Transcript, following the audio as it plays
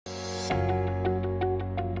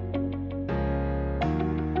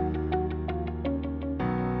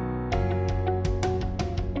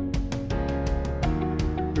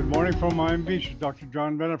Good morning from Miami Beach. Dr.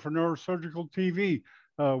 John Bennett for Neurosurgical TV.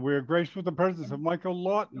 We're graced with the presence of Michael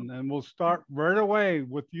Lawton, and we'll start right away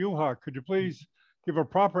with Juha. Could you please give a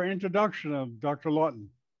proper introduction of Dr. Lawton?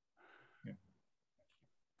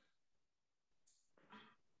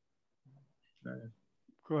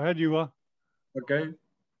 Go ahead, Juha. Okay.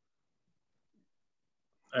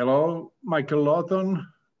 Hello, Michael Lawton.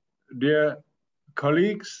 Dear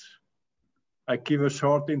colleagues, I give a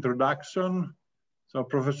short introduction. So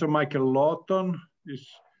Professor Michael Lawton is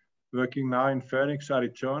working now in Phoenix,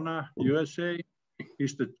 Arizona, USA.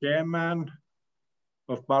 He's the chairman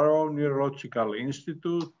of Barrow Neurological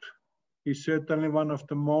Institute. He's certainly one of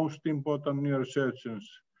the most important neurosurgeons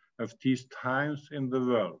of these times in the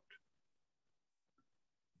world.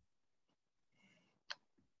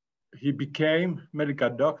 He became medical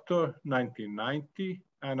doctor 1990,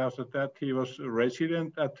 and after that he was a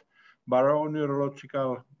resident at Barrow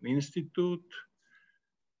Neurological Institute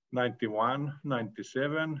 91,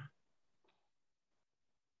 97,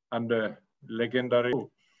 and the legendary.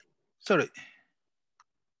 Sorry.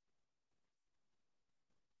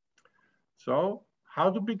 So, how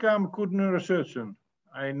to become a good neurosurgeon?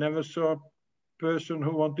 I never saw a person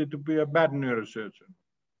who wanted to be a bad neurosurgeon.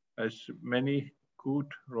 There's many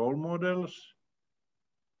good role models.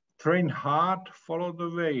 Train hard, follow the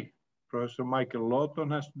way Professor Michael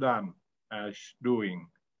Lawton has done, as doing.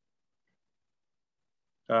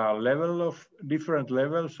 There are different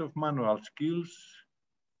levels of manual skills,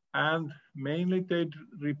 and mainly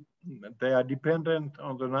they are dependent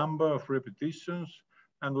on the number of repetitions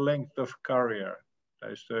and length of career.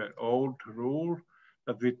 There's the old rule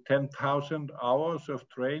that with 10,000 hours of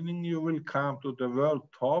training, you will come to the world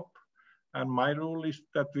top. And my rule is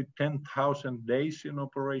that with 10,000 days in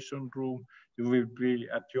operation room, you will be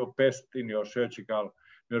at your best in your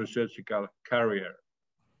neurosurgical career.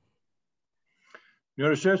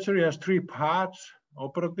 Neurosurgery has three parts: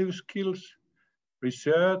 operative skills,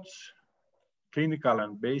 research, clinical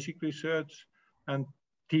and basic research, and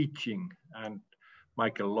teaching. And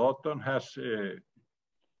Michael Lawton has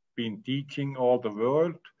been teaching all the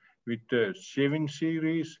world with the 7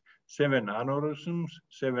 series, 7 aneurysms,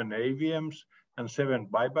 7 AVMs, and 7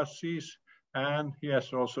 bypasses. And he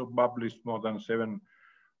has also published more than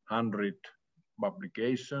 700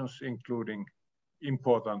 publications, including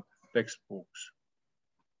important textbooks.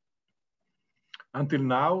 Until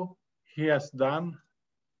now, he has done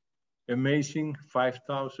amazing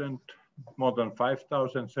more than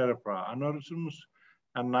 5,000 cerebral aneurysms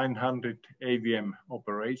and 900 AVM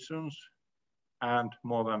operations, and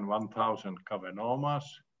more than 1,000 cavernomas,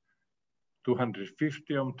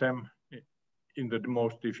 250 of them in the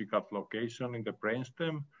most difficult location in the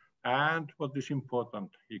brainstem. And what is important,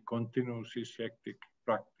 he continues his hectic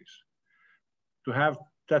practice. To have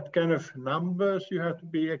that kind of numbers, you have to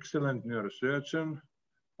be excellent neurosurgeon,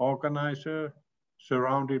 organizer,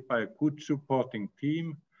 surrounded by a good supporting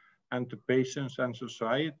team, and the patients and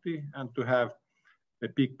society, and to have a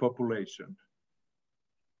big population.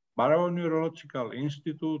 Barrow Neurological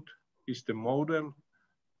Institute is the model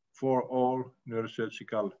for all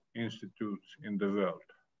neurosurgical institutes in the world.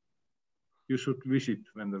 You should visit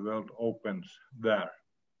when the world opens there.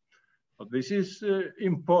 But this is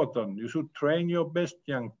important. You should train your best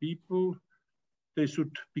young people. They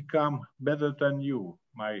should become better than you.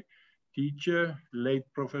 My teacher, late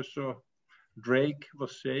Professor Drake,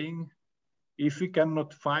 was saying, if we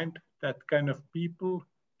cannot find that kind of people,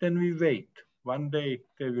 then we wait. One day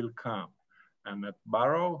they will come. And at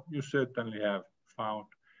Barrow, you certainly have found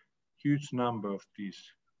huge number of these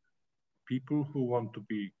people who want to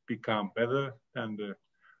become better than the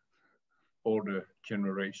older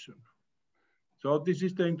generation. So this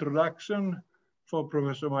is the introduction for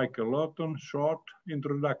Professor Michael Lawton, short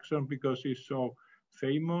introduction because he's so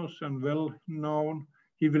famous and well known.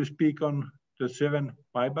 He will speak on the 7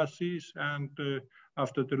 bypasses, and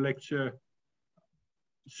after the lecture,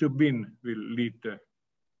 Subin will lead the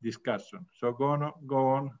discussion. So go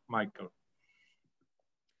on, Michael.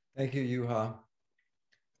 Thank you, Juha.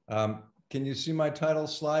 Can you see my title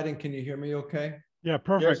slide and can you hear me okay? Yeah,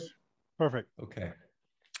 perfect. Yes. Perfect. Okay.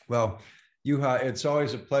 Well, Juha, it's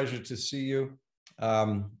always a pleasure to see you.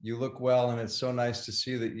 You look well, and it's so nice to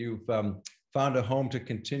see that you've found a home to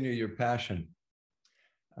continue your passion.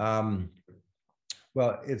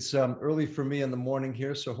 Well, it's early for me in the morning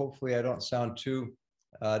here, so hopefully I don't sound too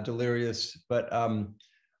delirious, but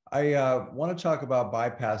I want to talk about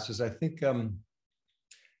bypasses. I think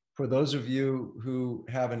for those of you who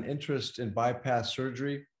have an interest in bypass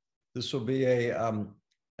surgery, This will be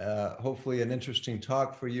hopefully an interesting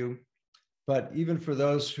talk for you. But even for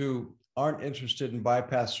those who aren't interested in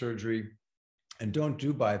bypass surgery and don't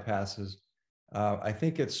do bypasses, I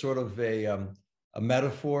think it's sort of a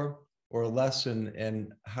metaphor or a lesson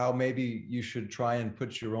in how maybe you should try and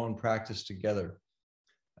put your own practice together.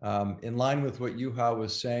 In line with what Juha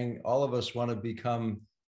was saying, all of us want to become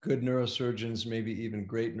good neurosurgeons, maybe even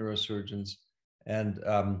great neurosurgeons. And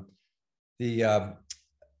the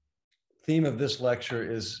theme of this lecture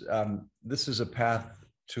is this is a path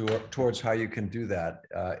towards how you can do that,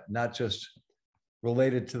 not just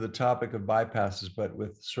related to the topic of bypasses, but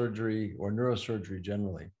with surgery or neurosurgery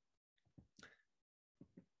generally.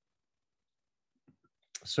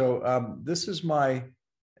 So this is my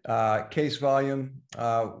case volume.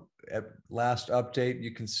 At last update,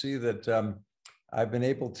 you can see that I've been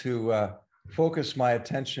able to focus my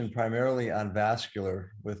attention primarily on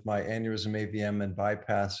vascular with my aneurysm, AVM, and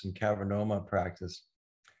bypass and cavernoma practice.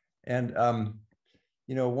 And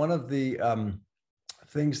you know, one of the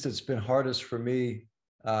things that's been hardest for me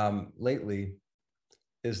lately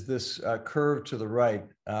is this curve to the right.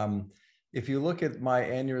 If you look at my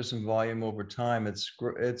aneurysm volume over time, it's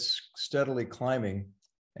steadily climbing,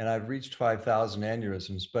 and I've reached 5,000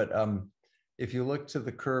 aneurysms. But if you look to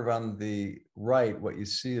the curve on the right, what you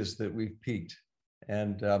see is that we've peaked.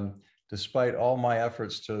 And despite all my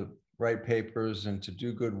efforts to write papers and to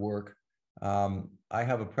do good work, I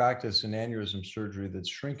have a practice in aneurysm surgery that's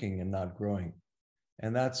shrinking and not growing.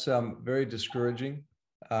 And that's very discouraging.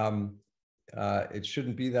 It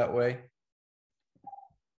shouldn't be that way.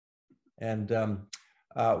 And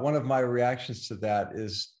one of my reactions to that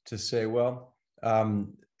is to say, well,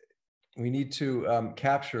 we need to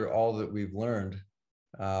capture all that we've learned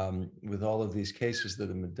with all of these cases that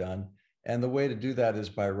have been done. And the way to do that is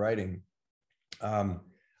by writing.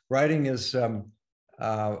 Writing is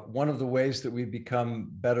one of the ways that we become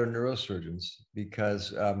better neurosurgeons,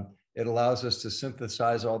 because it allows us to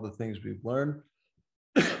synthesize all the things we've learned.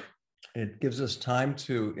 It gives us time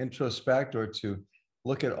to introspect or to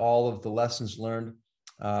look at all of the lessons learned.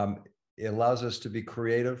 It allows us to be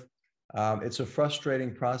creative. It's a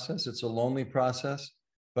frustrating process. It's a lonely process.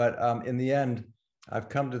 But in the end, I've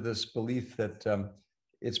come to this belief that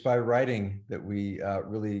it's by writing that we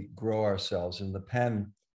really grow ourselves. And the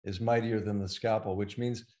pen is mightier than the scalpel, which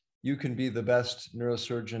means you can be the best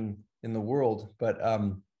neurosurgeon in the world. But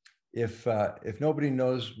if nobody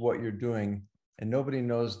knows what you're doing and nobody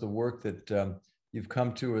knows the work that you've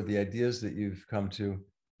come to or the ideas that you've come to,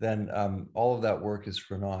 then all of that work is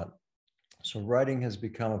for naught. So writing has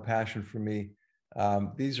become a passion for me.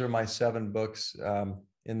 These are my 7 books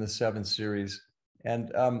in the 7 series.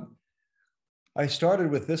 And I started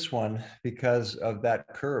with this one because of that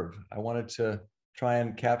curve. I wanted to try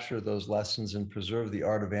and capture those lessons and preserve the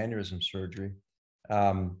art of aneurysm surgery.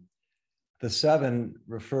 The 7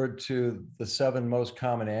 referred to the 7 most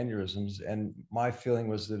common aneurysms. And my feeling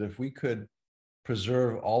was that if we could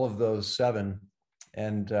preserve all of those 7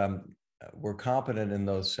 and were competent in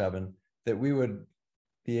those 7, that we would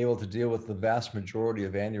be able to deal with the vast majority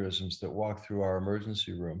of aneurysms that walk through our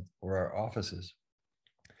emergency room or our offices.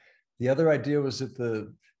 The other idea was that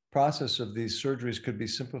the process of these surgeries could be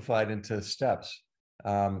simplified into steps,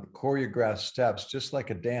 choreographed steps, just like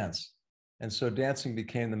a dance. And so dancing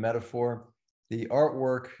became the metaphor. The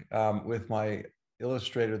artwork with my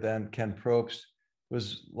illustrator then, Ken Probst,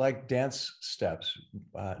 was like dance steps,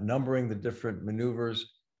 numbering the different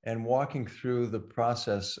maneuvers and walking through the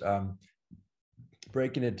process,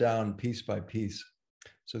 breaking it down piece by piece.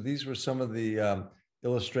 So these were some of the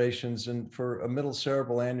illustrations. And for a middle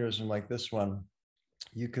cerebral aneurysm like this one,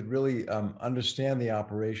 you could really understand the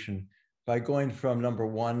operation by going from number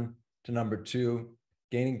 1 to number 2,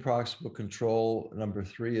 gaining proximal control, number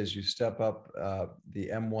 3, as you step up the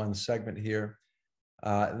M1 segment here,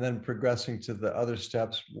 and then progressing to the other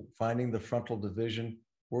steps, finding the frontal division,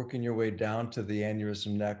 working your way down to the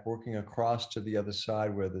aneurysm neck, working across to the other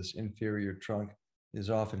side where this inferior trunk is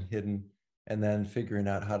often hidden, and then figuring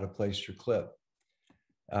out how to place your clip.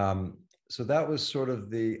 So that was sort of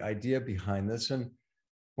the idea behind this. And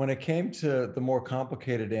when it came to the more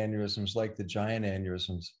complicated aneurysms, like the giant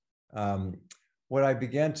aneurysms, what I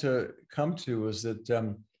began to come to was that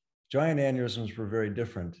giant aneurysms were very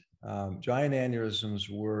different. Giant aneurysms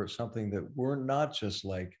were something that were not just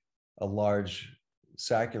like a large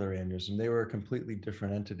saccular aneurysm. They were a completely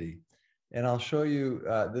different entity. And I'll show you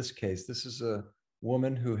this case. This is a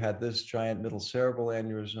woman who had this giant middle cerebral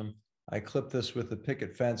aneurysm. I clipped this with a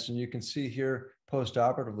picket fence, and you can see here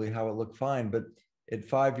post-operatively how it looked fine, but at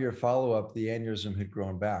 5-year follow-up, the aneurysm had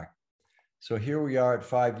grown back. So here we are at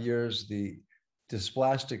 5 years. The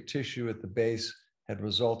dysplastic tissue at the base had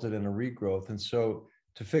resulted in a regrowth. And so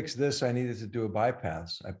to fix this, I needed to do a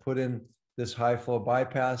bypass. I put in this high flow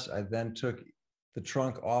bypass. I then took the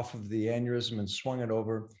trunk off of the aneurysm and swung it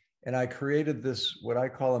over. And I created this, what I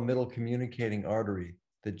call a middle communicating artery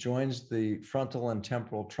that joins the frontal and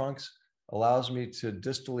temporal trunks, allows me to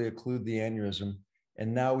distally occlude the aneurysm.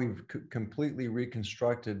 And now we've completely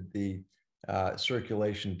reconstructed the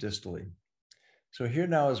circulation distally. So here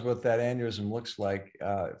now is what that aneurysm looks like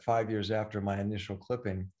 5 years after my initial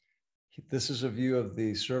clipping. This is a view of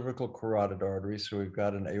the cervical carotid artery. So we've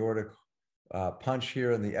got an aortic punch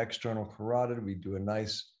here in the external carotid. We do a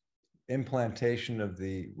nice implantation of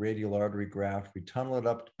the radial artery graft. We tunnel it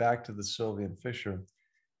up back to the sylvian fissure.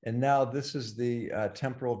 And now this is the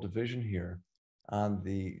temporal division here on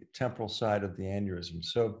the temporal side of the aneurysm.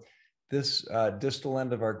 So this distal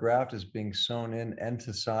end of our graft is being sewn in end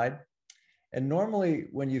to side. And normally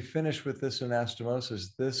when you finish with this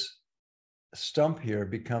anastomosis, this stump here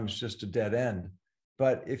becomes just a dead end.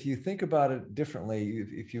 But if you think about it differently,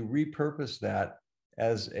 if you repurpose that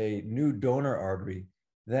as a new donor artery,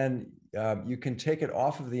 then you can take it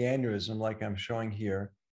off of the aneurysm like I'm showing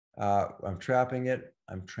here. I'm trapping it,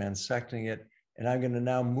 I'm transecting it, and I'm going to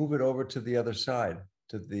now move it over to the other side,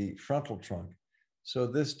 to the frontal trunk. So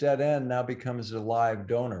this dead end now becomes a live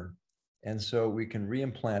donor. And so we can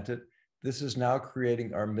reimplant it. This is now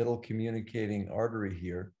creating our middle communicating artery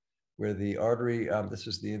here, where the artery, this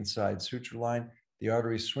is the inside suture line, the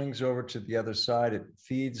artery swings over to the other side. It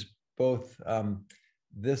feeds both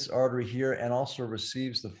this artery here and also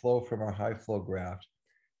receives the flow from our high flow graft.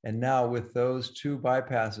 And now with those two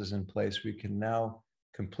bypasses in place, we can now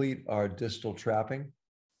complete our distal trapping,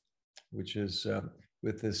 which is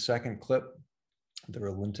with this second clip. There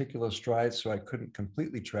are lenticular strides, so I couldn't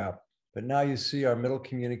completely trap. But now you see our middle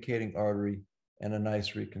communicating artery and a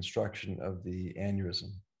nice reconstruction of the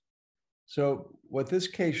aneurysm. So what this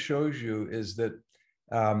case shows you is that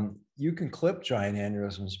you can clip giant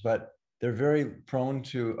aneurysms, but they're very prone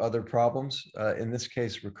to other problems, in this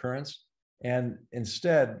case, recurrence. And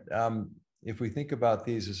instead, if we think about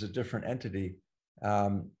these as a different entity,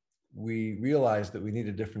 we realize that we need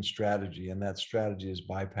a different strategy, and that strategy is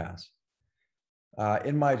bypass.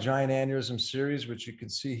 In my giant aneurysm series, which you can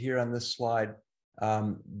see here on this slide,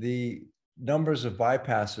 the numbers of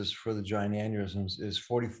bypasses for the giant aneurysms is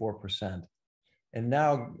 44%. And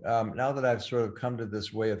now, now that I've sort of come to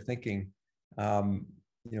this way of thinking,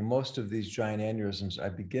 most of these giant aneurysms, I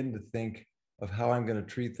begin to think of how I'm going to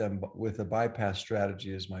treat them with a bypass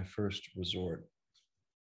strategy as my first resort.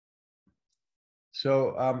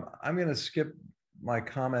 So I'm going to skip my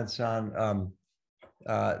comments on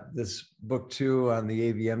this book 2 on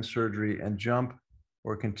the AVM surgery and jump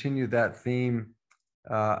or continue that theme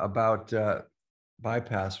about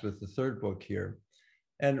bypass with the third book here.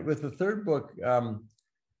 And with the third book,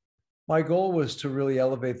 my goal was to really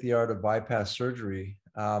elevate the art of bypass surgery.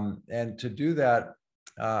 And to do that,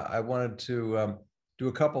 I wanted to do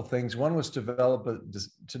a couple things. One was to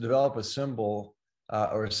develop a symbol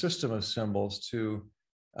or a system of symbols to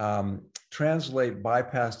translate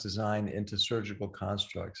bypass design into surgical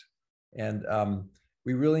constructs. And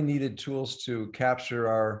we really needed tools to capture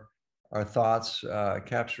our thoughts,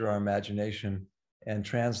 capture our imagination, and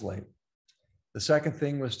translate. The second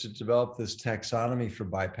thing was to develop this taxonomy for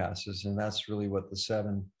bypasses, and that's really what the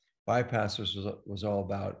 7 bypasses was all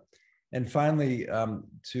about. And finally,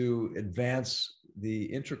 to advance the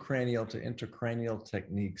intracranial to intercranial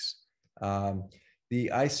techniques. The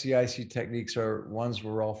ICIC techniques are ones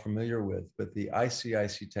we're all familiar with, but the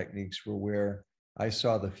ICIC techniques were where I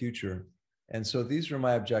saw the future. And so these were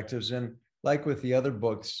my objectives. And like with the other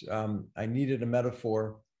books, I needed a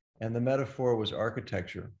metaphor, and the metaphor was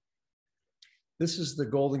architecture. This is the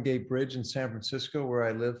Golden Gate Bridge in San Francisco, where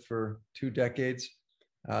I lived for 2 decades.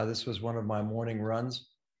 This was one of my morning runs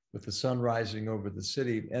with the sun rising over the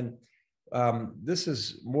city. And this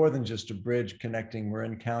is more than just a bridge connecting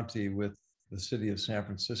Marin County with the city of San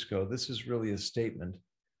Francisco. This is really a statement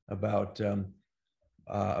about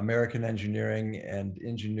American engineering and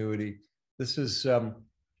ingenuity. This is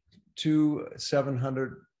 2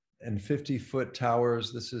 750-foot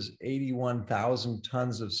towers. This is 81,000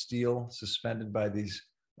 tons of steel suspended by these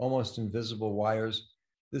almost invisible wires.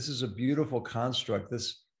 This is a beautiful construct.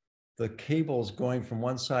 The cables going from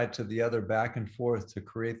one side to the other back and forth to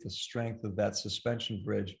create the strength of that suspension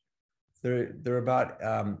bridge. They're about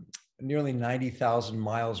nearly 90,000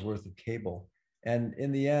 miles worth of cable. And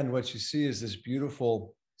in the end, what you see is this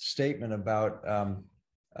beautiful statement about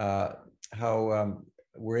how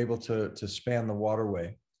we're able to span the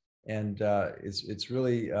waterway. And it's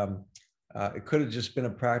really It could have just been a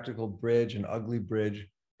practical bridge, an ugly bridge,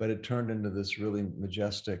 but it turned into this really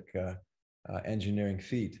majestic engineering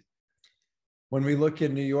feat. When we look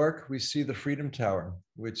in New York, we see the Freedom Tower,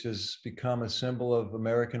 which has become a symbol of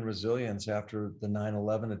American resilience after the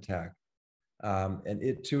 9/11 attack. And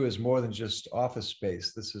it too is more than just office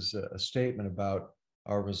space. This is a statement about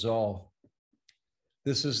our resolve.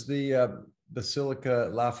 This is the Basilica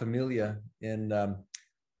La Familia in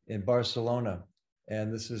Barcelona.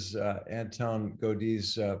 And this is Anton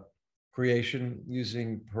Gaudí's creation,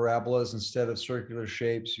 using parabolas instead of circular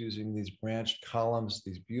shapes, using these branched columns,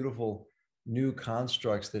 these beautiful new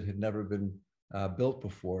constructs that had never been built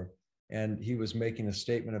before. And he was making a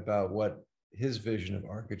statement about what his vision of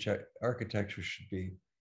architecture should be.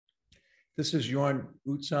 This is Jorn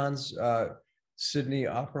Utzon's Sydney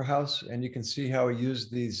Opera House, and you can see how he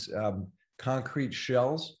used these concrete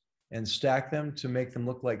shells and stacked them to make them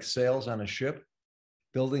look like sails on a ship,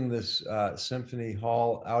 building this symphony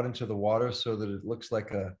hall out into the water so that it looks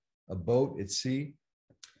like a boat at sea.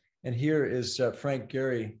 And here is Frank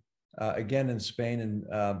Gehry, again in Spain, in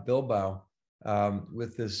Bilbao,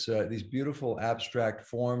 with these beautiful abstract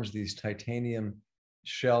forms, these titanium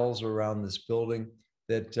shells around this building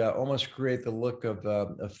that almost create the look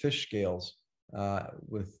of fish scales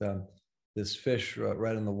with this fish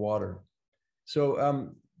right in the water.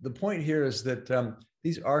 So the point here is that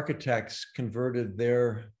these architects converted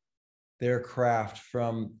their craft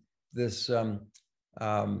from this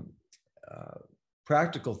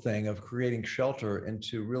practical thing of creating shelter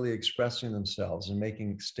into really expressing themselves and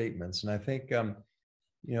making statements. And I think, you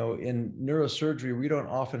know, in neurosurgery, we don't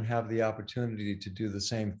often have the opportunity to do the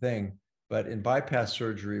same thing, but in bypass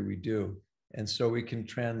surgery, we do. And so we can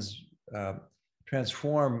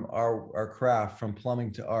transform our craft from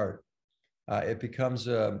plumbing to art. It becomes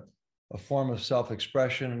a form of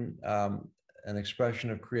self-expression, an expression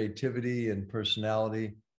of creativity and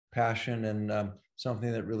personality, passion, and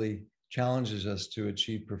something that really challenges us to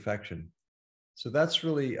achieve perfection. So that's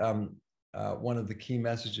really one of the key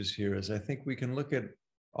messages here. Is I think we can look at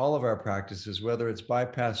all of our practices, whether it's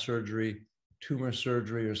bypass surgery, tumor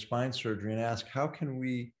surgery, or spine surgery, and ask, how can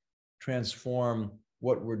we transform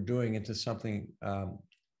what we're doing into something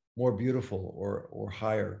more beautiful or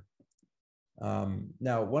higher?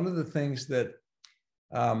 Now, one of the things that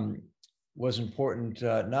was important,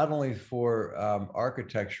 not only for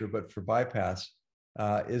architecture, but for bypass,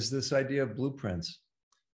 is this idea of blueprints.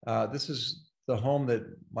 This is the home that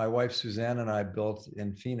my wife Suzanne and I built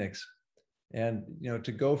in Phoenix. And you know,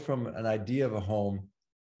 to go from an idea of a home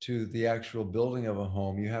to the actual building of a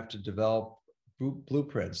home, you have to develop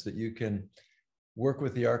blueprints that you can work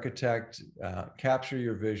with the architect, capture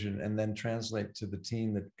your vision, and then translate to the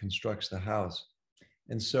team that constructs the house.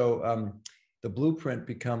 And so the blueprint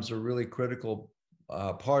becomes a really critical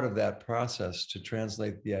part of that process to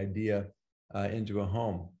translate the idea into a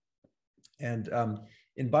home. And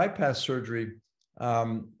in bypass surgery,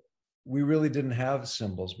 we really didn't have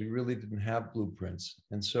symbols. We really didn't have blueprints.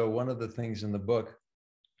 And so one of the things in the book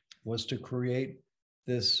was to create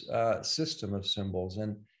this system of symbols.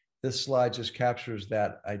 And this slide just captures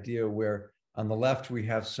that idea, where on the left, we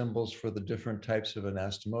have symbols for the different types of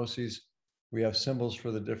anastomoses. We have symbols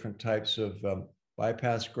for the different types of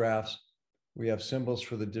bypass grafts. We have symbols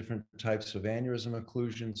for the different types of aneurysm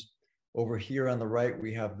occlusions. Over here on the right,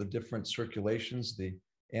 we have the different circulations, the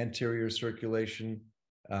anterior circulation,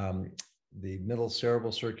 the middle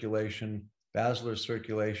cerebral circulation, basilar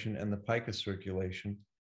circulation, and the pica circulation.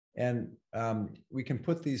 And we can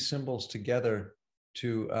put these symbols together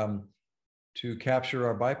to capture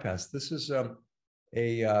our bypass. This is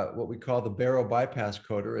what we call the Barrow bypass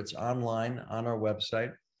coder. It's online on our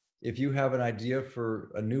website. If you have an idea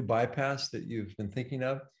for a new bypass that you've been thinking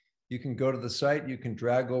of, you can go to the site, you can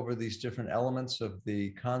drag over these different elements of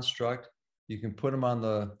the construct, you can put them on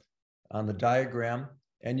the diagram,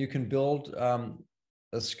 and you can build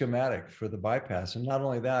a schematic for the bypass. And not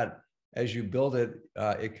only that, as you build it,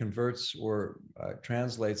 it converts or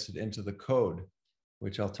translates it into the code,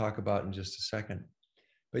 which I'll talk about in just a second.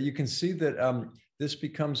 But you can see that this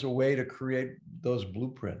becomes a way to create those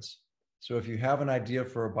blueprints. So if you have an idea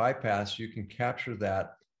for a bypass, you can capture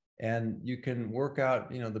that, and you can work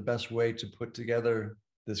out, the best way to put together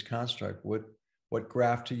this construct, what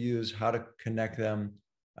graft to use, how to connect them,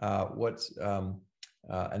 what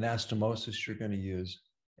anastomosis you're going to use.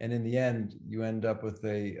 And in the end, you end up with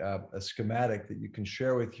a schematic that you can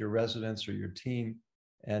share with your residents or your team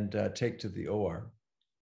and take to the OR.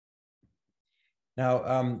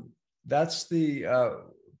 Now, that's the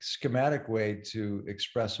schematic way to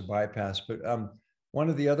express a bypass. But one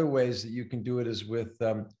of the other ways that you can do it is with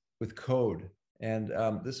code. And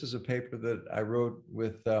this is a paper that I wrote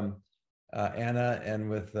with Anna and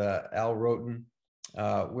with Al Roten,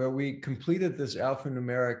 where we completed this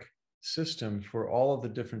alphanumeric system for all of the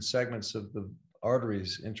different segments of the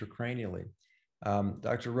arteries intracranially.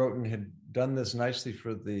 Dr. Roten had done this nicely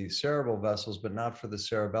for the cerebral vessels, but not for the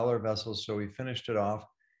cerebellar vessels. So we finished it off.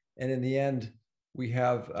 And in the end, we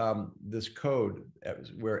have this code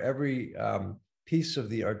where every piece of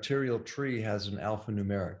the arterial tree has an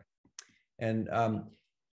alphanumeric. And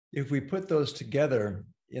if we put those together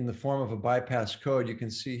in the form of a bypass code, you can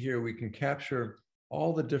see here we can capture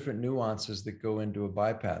all the different nuances that go into a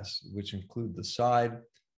bypass, which include the side,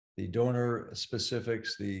 the donor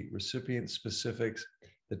specifics, the recipient specifics,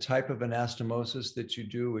 the type of anastomosis that you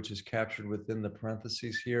do, which is captured within the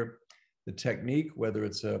parentheses here, the technique, whether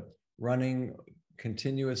it's a running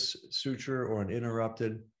continuous suture or an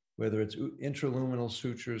interrupted, whether it's intraluminal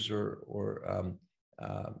sutures or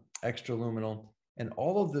extraluminal. And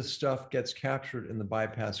all of this stuff gets captured in the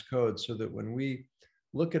bypass code so that when we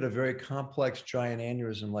look at a very complex giant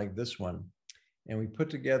aneurysm like this one, and we put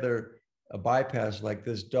together a bypass like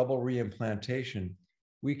this double reimplantation,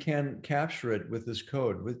 we can capture it with this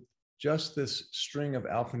code. With just this string of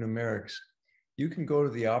alphanumerics, you can go to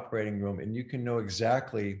the operating room and you can know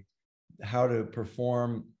exactly how to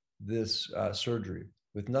perform this surgery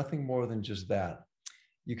with nothing more than just that.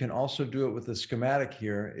 You can also do it with a schematic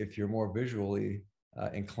here if you're more visually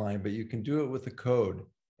inclined, but you can do it with the code,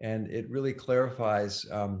 and it really clarifies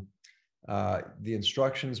the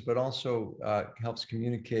instructions, but also helps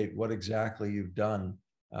communicate what exactly you've done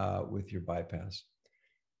with your bypass.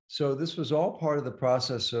 So this was all part of the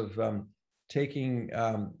process of taking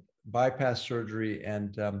bypass surgery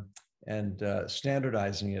and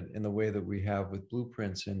standardizing it in the way that we have with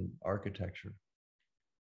blueprints in architecture.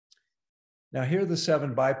 Now, here are the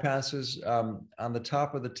 7 bypasses. On the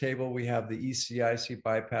top of the table, we have the EC-IC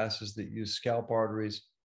bypasses that use scalp arteries.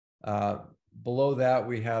 Below that,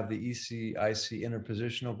 we have the EC-IC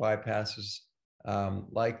interpositional bypasses,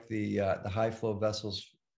 like the high flow vessels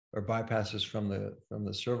or bypasses from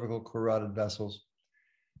the cervical carotid vessels.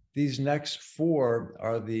 These next 4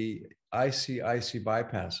 are the IC-IC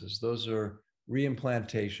bypasses. Those are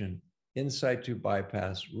reimplantation, in situ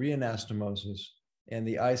bypass, reanastomosis, and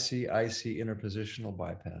the IC-IC interpositional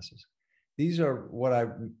bypasses. These are what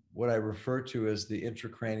I refer to as the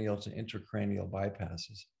intracranial to intracranial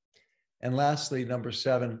bypasses. And lastly, number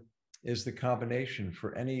 7 is the combination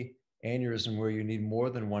for any aneurysm where you need more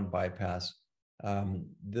than one bypass.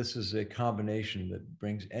 This is a combination that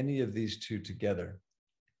brings any of these 2 together.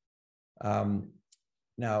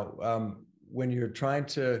 Now, when you're trying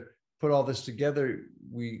to put all this together,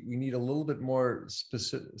 we need a little bit more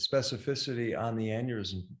specificity on the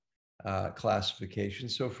aneurysm classification.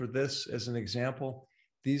 So for this, as an example,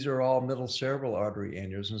 these are all middle cerebral artery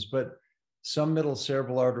aneurysms, but some middle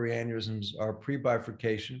cerebral artery aneurysms are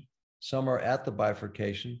pre-bifurcation, some are at the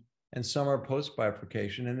bifurcation, and some are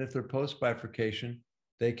post-bifurcation. And if they're post-bifurcation,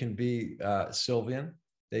 they can be sylvian,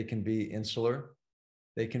 they can be insular,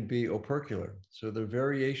 they can be opercular. So there are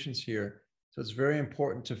variations here. So it's very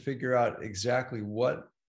important to figure out exactly what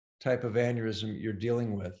type of aneurysm you're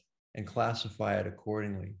dealing with and classify it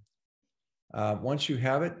accordingly. Once you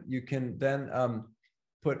have it, you can then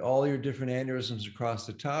put all your different aneurysms across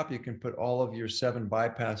the top. You can put all of your 7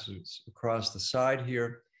 bypasses across the side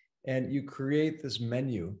here, and you create this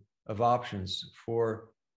menu of options for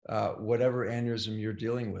whatever aneurysm you're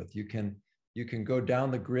dealing with. You can go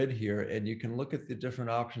down the grid here and you can look at the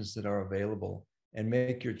different options that are available and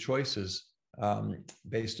make your choices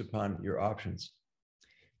based upon your options.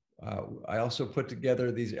 I also put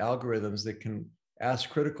together these algorithms that can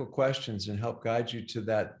ask critical questions and help guide you to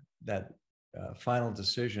that final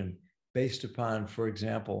decision based upon, for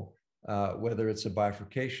example, whether it's a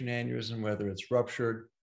bifurcation aneurysm, whether it's ruptured,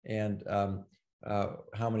 and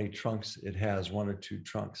how many trunks it has, 1 or 2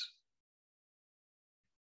 trunks.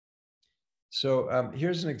 So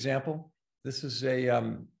here's an example. This is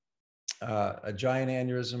a giant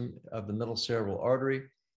aneurysm of the middle cerebral artery.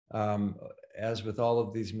 As with all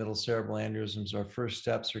of these middle cerebral aneurysms, our first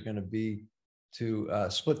steps are going to be to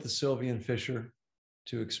split the sylvian fissure,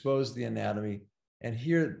 to expose the anatomy. And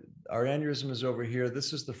here, our aneurysm is over here.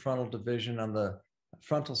 This is the frontal division on the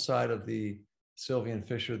frontal side of the sylvian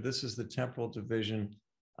fissure. This is the temporal division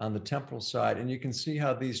on the temporal side. And you can see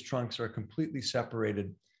how these trunks are completely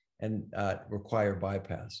separated and require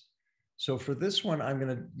bypass. So for this one, I'm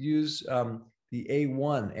going to use the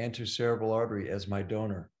A1 anterocerebral artery as my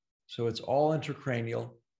donor. So it's all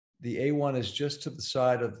intracranial. The A1 is just to the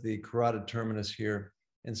side of the carotid terminus here.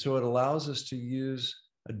 And so it allows us to use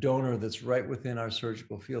a donor that's right within our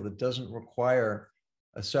surgical field. It doesn't require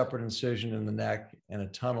a separate incision in the neck and a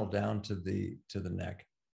tunnel down to the neck.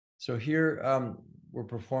 So here we're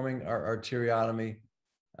performing our arteriotomy.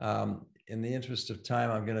 In the interest of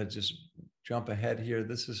time, I'm going to just jump ahead here.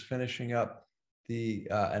 This is finishing up the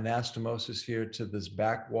anastomosis here to this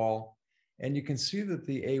back wall. And you can see that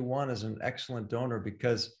the A1 is an excellent donor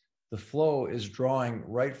because the flow is drawing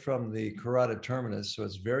right from the carotid terminus. So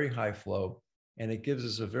it's very high flow, and it gives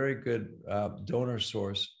us a very good donor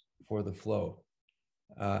source for the flow.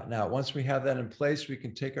 Now, once we have that in place, we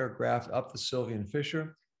can take our graft up the Sylvian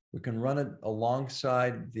fissure. We can run it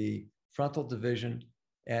alongside the frontal division.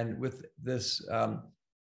 And with this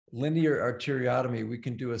linear arteriotomy, we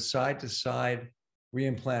can do a side-to-side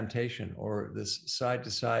reimplantation, or this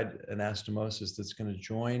side-to-side anastomosis that's going to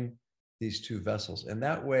join these two vessels. And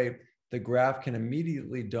that way, the graft can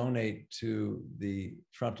immediately donate to the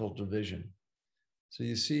frontal division. So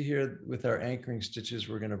you see here with our anchoring stitches,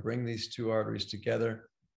 we're going to bring these two arteries together.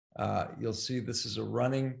 You'll see this is a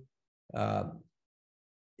running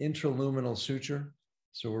intraluminal suture.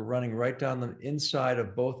 So we're running right down the inside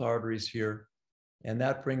of both arteries here. And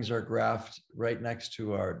that brings our graft right next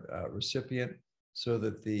to our recipient so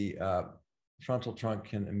that the frontal trunk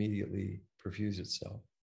can immediately perfuse itself.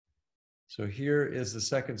 So here is the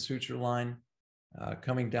second suture line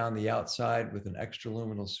coming down the outside with an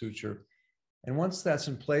extraluminal suture. And once that's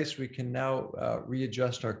in place, we can now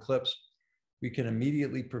readjust our clips. We can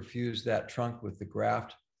immediately perfuse that trunk with the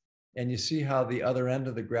graft. And you see how the other end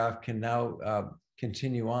of the graft can now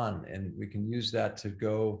continue on, and we can use that to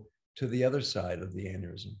go to the other side of the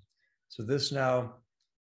aneurysm. So this now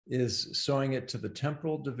is sewing it to the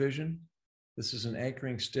temporal division. This is an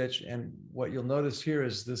anchoring stitch. And what you'll notice here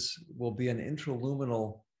is this will be an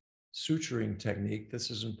intraluminal suturing technique.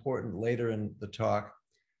 This is important later in the talk.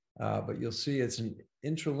 But you'll see it's an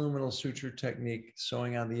intraluminal suture technique.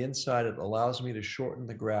 Sewing on the inside, it allows me to shorten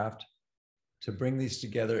the graft to bring these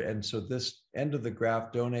together. And so this end of the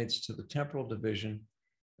graft donates to the temporal division.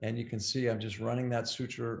 And you can see I'm just running that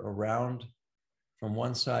suture around from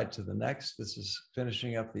one side to the next. This is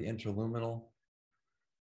finishing up the intraluminal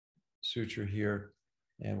suture here.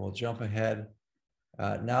 And we'll jump ahead.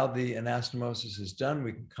 Now the anastomosis is done.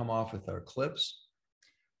 We can come off with our clips.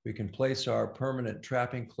 We can place our permanent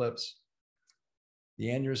trapping clips. The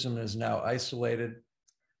aneurysm is now isolated.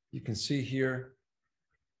 You can see here,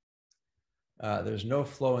 there's no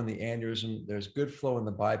flow in the aneurysm. There's good flow in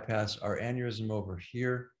the bypass. Our aneurysm over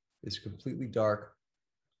here is completely dark.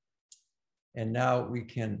 And now we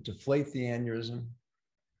can deflate the aneurysm,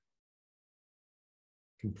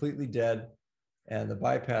 completely dead, and the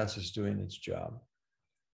bypass is doing its job.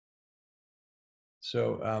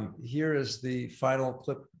 So here is the final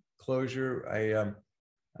clip closure. I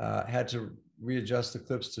had to readjust the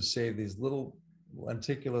clips to save these little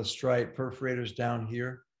lenticular stripe perforators down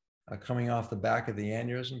here coming off the back of the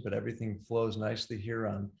aneurysm, but everything flows nicely here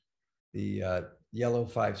on the yellow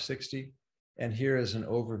 560. And here is an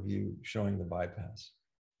overview showing the bypass.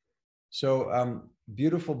 So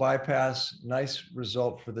beautiful bypass, nice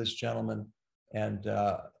result for this gentleman, and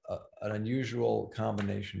an unusual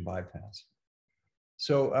combination bypass.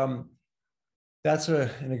 So that's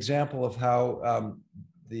an example of how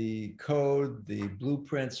the code, the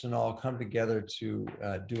blueprints, and all come together to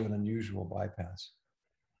do an unusual bypass.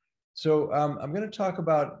 So I'm going to talk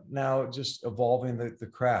about now just evolving the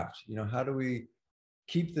craft. You know, how do we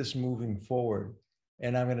keep this moving forward?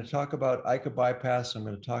 And I'm going to talk about ICA bypass. I'm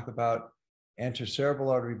going to talk about anterocerebral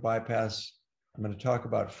artery bypass. I'm going to talk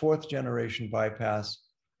about fourth generation bypass,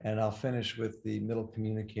 and I'll finish with the middle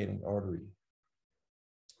communicating artery.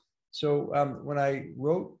 So when I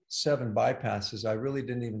wrote 7 bypasses, I really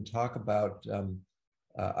didn't even talk about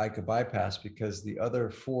ICA bypass because the other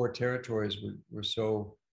 4 territories were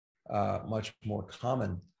so much more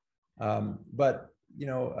common. But you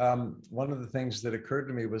know, one of the things that occurred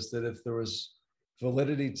to me was that if there was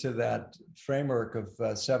validity to that framework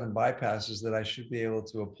of 7 bypasses, that I should be able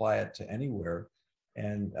to apply it to anywhere.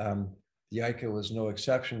 And the ICA was no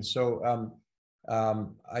exception. So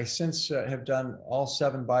I since have done all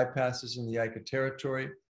 7 bypasses in the ICA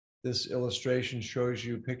territory. This illustration shows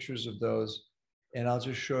you pictures of those. And I'll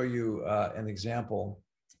just show you an example.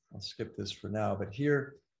 I'll skip this for now, but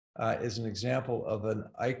here is an example of an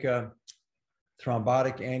ICA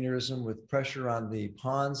thrombotic aneurysm with pressure on the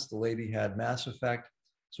pons. The lady had mass effect.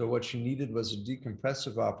 So what she needed was a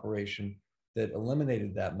decompressive operation that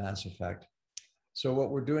eliminated that mass effect. So what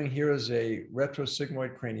we're doing here is a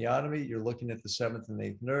retrosigmoid craniotomy. You're looking at the 7th and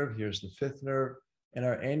 8th nerve. Here's the 5th nerve. And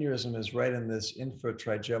our aneurysm is right in this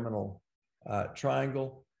infratrigeminal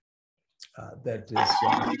triangle. that is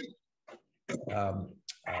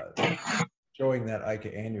showing that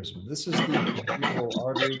ICA aneurysm. This is the vertebral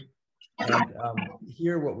artery. And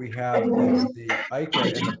here what we have is the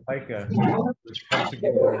ICA and the pica, which come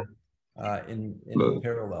together in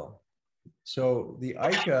parallel. So the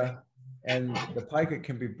ICA and the pica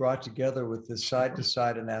can be brought together with this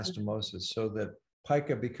side-to-side anastomosis so that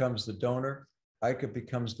pica becomes the donor, ICA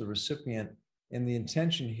becomes the recipient. And the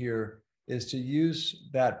intention here is to use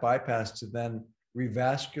that bypass to then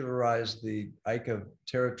revascularize the ICA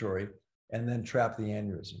territory and then trap the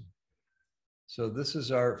aneurysm. So this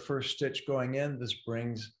is our first stitch going in. This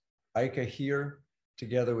brings ICA here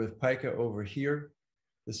together with pica over here.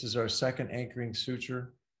 This is our second anchoring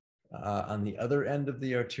suture on the other end of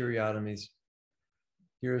the arteriotomies.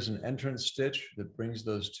 Here's an entrance stitch that brings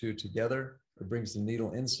those two together, or brings the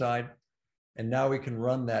needle inside. And now we can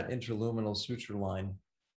run that interluminal suture line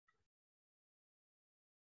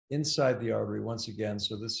inside the artery once again.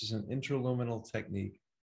 So this is an interluminal technique.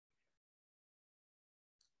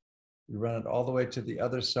 We run it all the way to the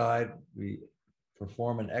other side. We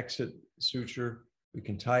perform an exit suture. We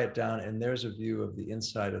can tie it down, and there's a view of the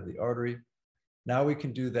inside of the artery. Now we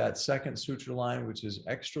can do that second suture line, which is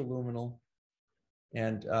extraluminal,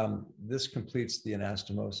 and this completes the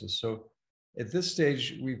anastomosis. So at this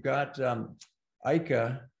stage, we've got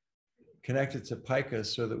ICA connected to pica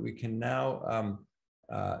so that we can now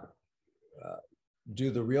do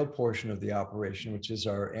the real portion of the operation, which is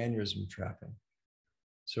our aneurysm trapping.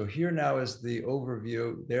 So here now is the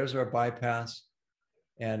overview. There's our bypass.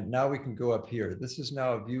 And now we can go up here. This is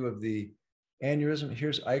now a view of the aneurysm.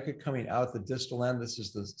 Here's ICA coming out the distal end. This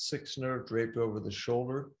is the sixth nerve draped over the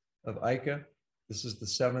shoulder of ICA. This is the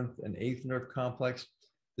seventh and eighth nerve complex.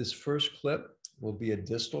 This first clip will be a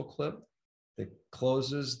distal clip that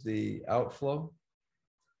closes the outflow.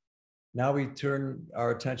 Now we turn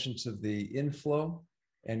our attention to the inflow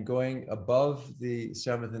and going above the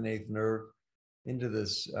seventh and eighth nerve into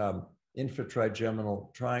this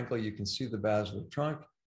infratrigeminal triangle. You can see the basilar trunk.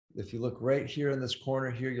 If you look right here in this corner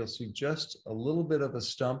here, you'll see just a little bit of a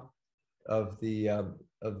stump of the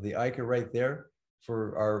ICA right there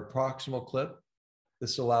for our proximal clip.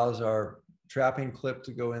 This allows our trapping clip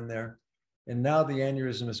to go in there. And now the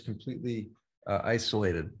aneurysm is completely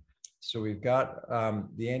isolated. So we've got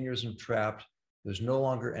the aneurysm trapped. There's no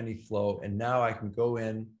longer any flow. And now I can go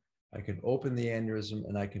in, I can open the aneurysm,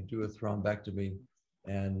 and I can do a thrombectomy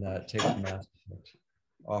and take the mass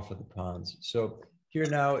off of the pons. So here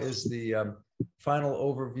now is the final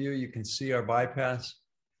overview. You can see our bypass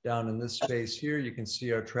down in this space here. You can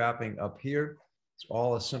see our trapping up here. It's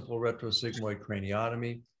all a simple retrosigmoid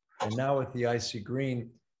craniotomy. And now with the IC green,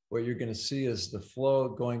 what you're going to see is the flow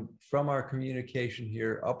going from our communication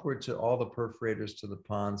here upward to all the perforators to the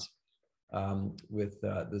pons with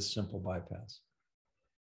this simple bypass.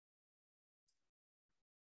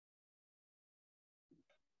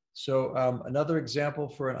 So another example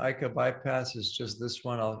for an ICA bypass is just this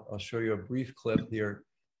one. I'll show you a brief clip here.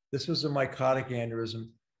 This was a mycotic aneurysm,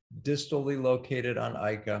 distally located on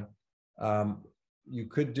ICA. You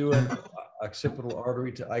could do an occipital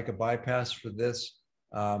artery to ICA bypass for this,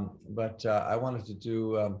 but I wanted to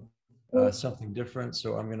do something different.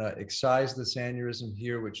 So I'm going to excise this aneurysm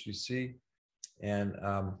here, which you see, and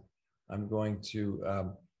I'm going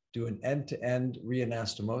to do an end-to-end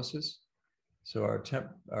reanastomosis. So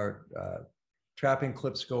our trapping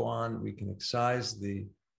clips go on. We can excise the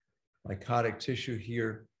mycotic tissue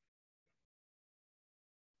here.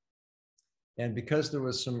 And because there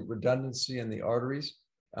was some redundancy in the arteries,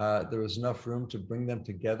 there was enough room to bring them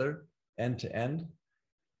together end to end.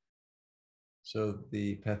 So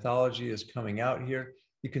the pathology is coming out here.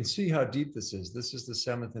 You can see how deep this is. This is the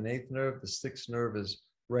seventh and eighth nerve. The sixth nerve is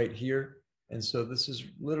right here. And so this is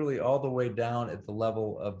literally all the way down at the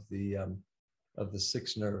level of the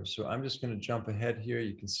sixth nerve. So I'm just going to jump ahead here.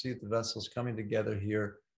 You can see the vessels coming together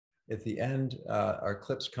here. At the end, our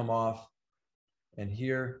clips come off. And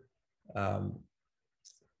here,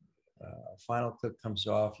 final clip comes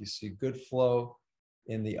off. You see good flow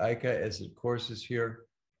in the ICA as it courses here.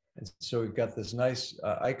 And so we've got this nice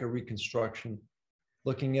ICA reconstruction.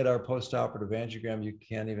 Looking at our postoperative angiogram, you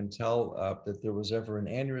can't even tell that there was ever an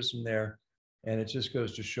aneurysm there. And it just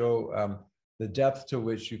goes to show the depth to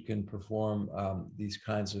which you can perform these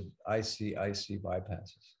kinds of IC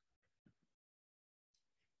bypasses.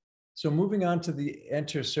 So moving on to the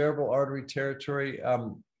anterocerebral artery territory,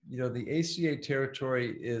 you know, the ACA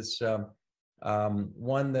territory is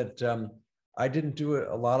one that I didn't do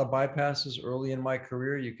a lot of bypasses early in my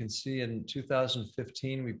career. You can see in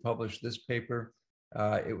 2015, we published this paper.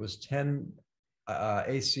 It was 10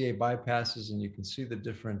 ACA bypasses, and you can see the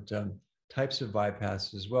different types of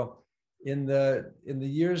bypasses. Well, in the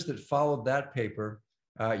years that followed that paper,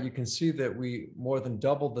 you can see that we more than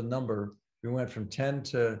doubled the number. We went from 10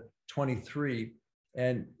 to 23.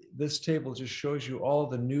 And this table just shows you all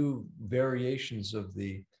the new variations of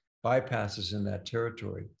the bypasses in that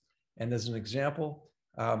territory. And as an example,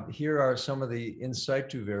 here are some of the in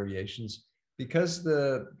situ variations. Because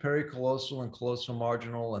the pericallosal and callosal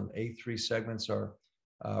marginal and A3 segments are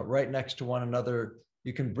right next to one another,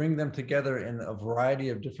 you can bring them together in a variety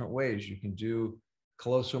of different ways. You can do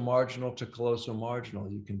callosal marginal to callosal marginal.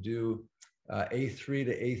 You can do A3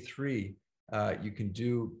 to A3. You can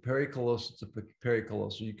do pericallosal to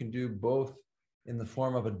pericallosal. You can do both in the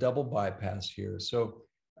form of a double bypass here. So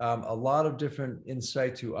a lot of different in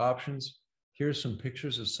situ options. Here's some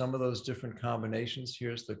pictures of some of those different combinations.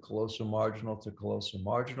 Here's the callosal marginal to callosal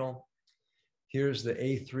marginal. Here's the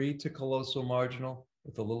A3 to callosal marginal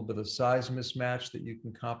with a little bit of size mismatch that you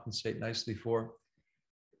can compensate nicely for.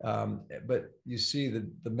 But you see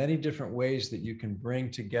the many different ways that you can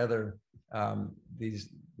bring together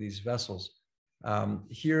these vessels.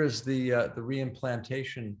 Here is the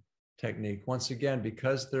reimplantation technique. Once again,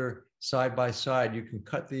 because they're side by side, you can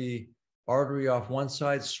cut the artery off one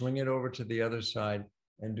side, swing it over to the other side,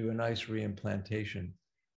 and do a nice reimplantation.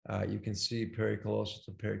 You can see pericallosal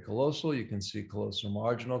to pericallosal. You can see callosal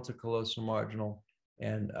marginal to callosal marginal.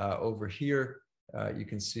 And over here, you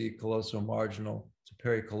can see callosal marginal to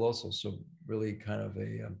pericallosal. So really kind of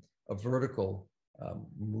a vertical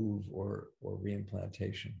move or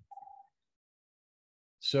reimplantation.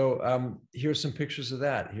 So here's some pictures of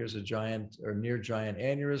that. Here's a giant or near giant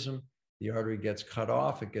aneurysm. The artery gets cut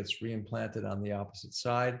off, it gets reimplanted on the opposite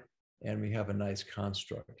side, and we have a nice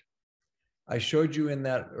construct. I showed you in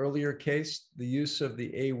that earlier case the use of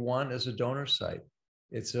the A1 as a donor site.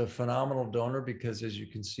 It's a phenomenal donor because, as you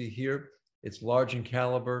can see here, it's large in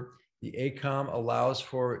caliber. The ACOM allows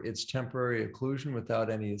for its temporary occlusion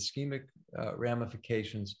without any ischemic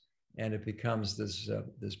ramifications, and it becomes this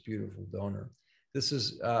beautiful donor. This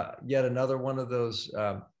is yet another one of those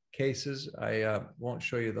cases. I won't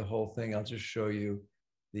show you the whole thing. I'll just show you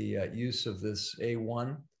the use of this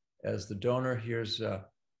A1 as the donor. Here's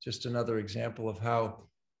just another example of how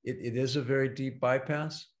it is a very deep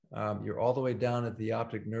bypass. You're all the way down at the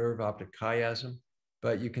optic nerve, optic chiasm,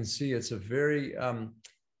 but you can see it's a very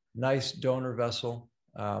nice donor vessel.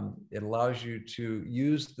 It allows you to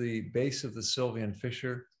use the base of the Sylvian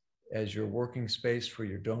fissure as your working space for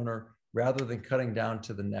your donor, rather than cutting down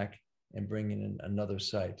to the neck and bringing in another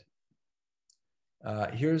site.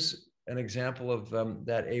 Here's an example of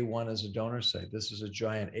that A1 as a donor site. This is a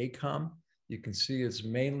giant ACOM. You can see it's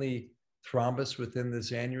mainly thrombus within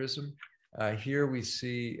this aneurysm. Here we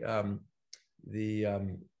see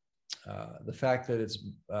the fact that it's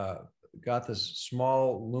got this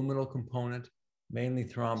small luminal component, mainly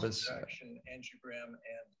thrombus. Angiogram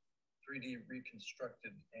and 3D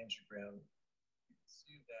reconstructed angiogram. You can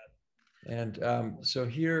see that. And so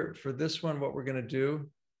here for this one, what we're going to do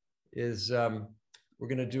is we're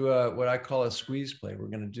going to do what I call a squeeze play. We're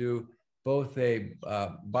going to do both a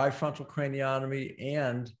bifrontal craniotomy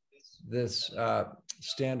and this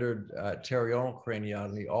standard pterional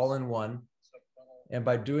craniotomy all in one. And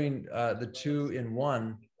by doing the two in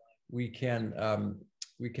one, we can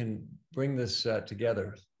bring this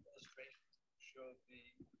together.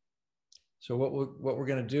 So what we're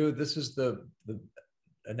going to do, this is the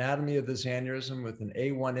anatomy of this aneurysm with an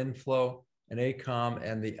A1 inflow, an ACOM,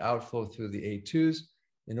 and the outflow through the A2s.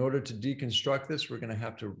 In order to deconstruct this, we're going to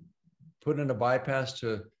have to put in a bypass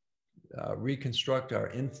to reconstruct our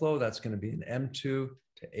inflow. That's going to be an M2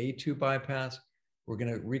 to A2 bypass. We're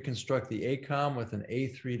going to reconstruct the ACOM with an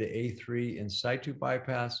A3 to A3 in situ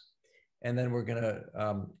bypass. And then we're going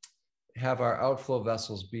to have our outflow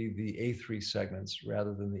vessels be the A3 segments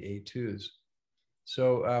rather than the A2s.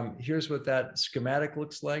 So here's what that schematic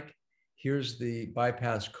looks like. Here's the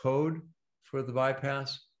bypass code for the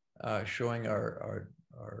bypass, showing our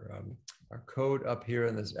code up here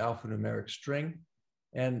in this alphanumeric string.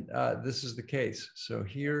 And this is the case. So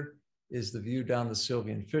here is the view down the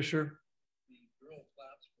Sylvian fissure.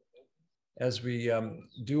 As we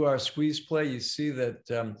do our squeeze play, you see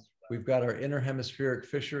that we've got our inner hemispheric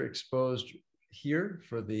fissure exposed here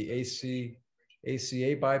for the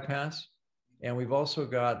ACA bypass. And we've also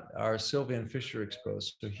got our Sylvian fissure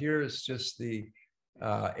exposed. So here is just the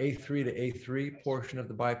A3 to A3 portion of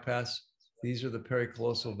the bypass. These are the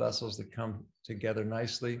pericallosal vessels that come together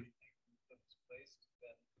nicely.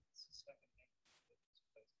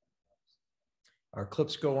 Our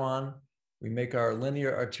clips go on. We make our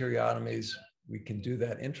linear arteriotomies. We can do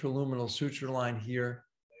that intraluminal suture line here.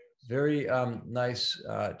 very nice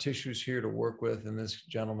tissues here to work with in this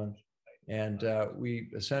gentleman. And we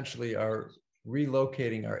essentially are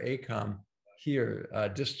relocating our ACOM here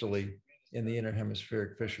distally in the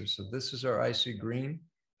interhemispheric fissure. So this is our IC green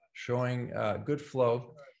showing good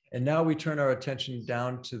flow. And now we turn our attention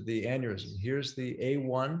down to the aneurysm. Here's the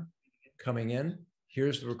A1 coming in.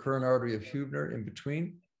 Here's the recurrent artery of Hübner in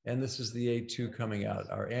between. And this is the A2 coming out.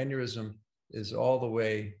 Our aneurysm is all the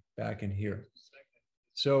way back in here.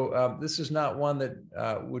 So this is not one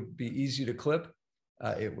that would be easy to clip.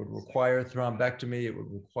 It would require thrombectomy. It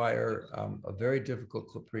would require a very difficult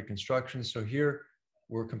clip reconstruction. So here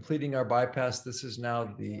we're completing our bypass. This is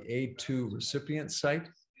now the A2 recipient site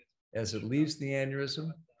as it leaves the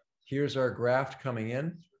aneurysm. Here's our graft coming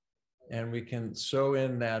in, and we can sew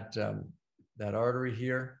in that, that artery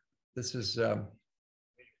here. This is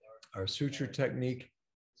our suture technique.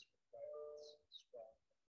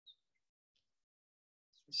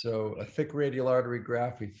 So a thick radial artery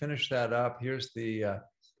graft, we finish that up. Here's the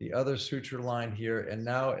other suture line here. And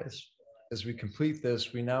now as we complete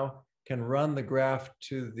this, we now can run the graft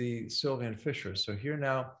to the sylvian fissure. So here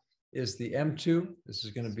now is the M2. This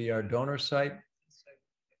is going to be our donor site.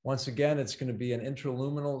 Once again, it's going to be an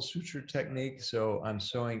intraluminal suture technique. So I'm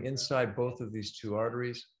sewing inside both of these two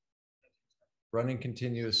arteries, running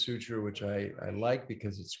continuous suture, which I like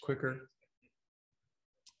because it's quicker.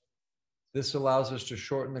 This allows us to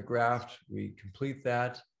shorten the graft. We complete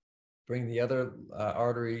that, bring the other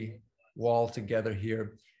artery wall together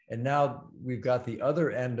here. And now we've got the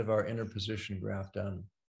other end of our interposition graft done.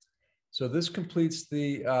 So this completes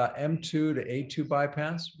the M2 to A2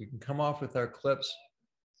 bypass. We can come off with our clips.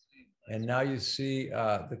 And now you see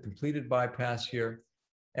the completed bypass here.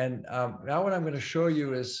 And now what I'm going to show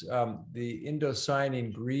you is the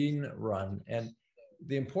indocyanine green run. And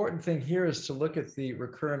the important thing here is to look at the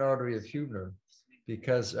recurrent artery of Hübner,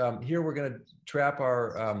 because here we're going to trap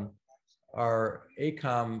our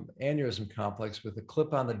ACOM aneurysm complex with a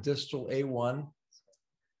clip on the distal A1,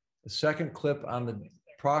 the second clip on the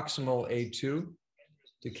proximal A2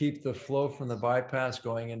 to keep the flow from the bypass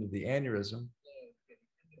going into the aneurysm.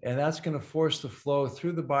 And that's going to force the flow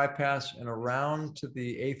through the bypass and around to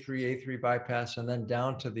the A3 bypass and then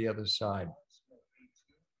down to the other side.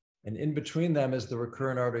 And in between them is the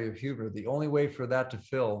recurrent artery of Hübner. The only way for that to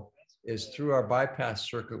fill is through our bypass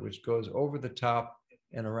circuit, which goes over the top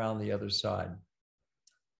and around the other side.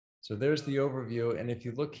 So there's the overview. And if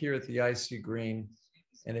you look here at the IC green,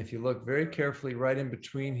 and if you look very carefully right in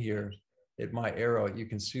between here at my arrow, you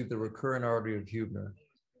can see the recurrent artery of Hübner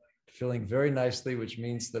filling very nicely, which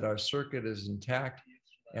means that our circuit is intact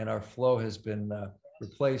and our flow has been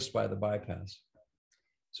replaced by the bypass.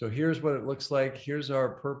 So here's what it looks like. Here's our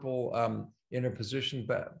purple interposition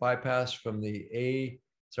bypass from the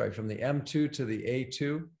M2 to the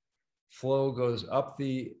A2. Flow goes up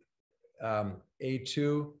the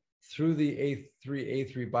A2 through the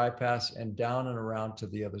A3 bypass and down and around to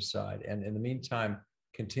the other side. And in the meantime,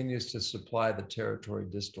 continues to supply the territory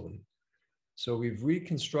distally. So we've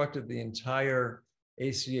reconstructed the entire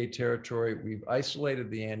ACA territory. We've isolated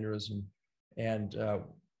the aneurysm, and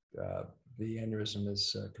the aneurysm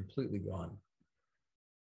is completely gone.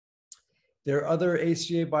 There are other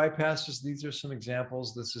ACA bypasses. These are some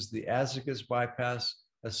examples. This is the azygous bypass,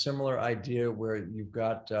 a similar idea where you've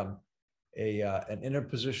got an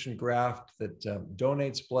interposition graft that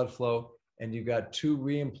donates blood flow, and you've got two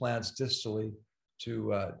reimplants distally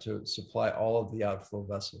to supply all of the outflow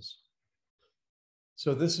vessels.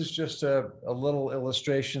 So this is just a little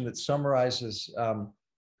illustration that summarizes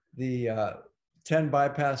the 10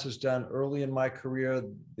 bypasses done early in my career,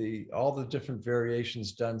 all the different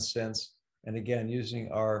variations done since, and again, using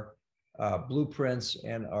our blueprints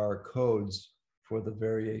and our codes for the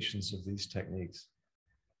variations of these techniques.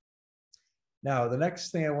 Now, the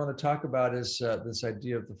next thing I want to talk about is this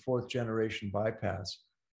idea of the fourth generation bypass.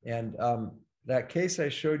 And that case I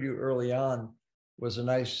showed you early on was a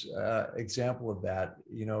nice example of that.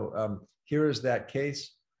 You know, here is that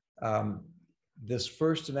case. This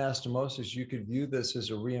first anastomosis, you could view this as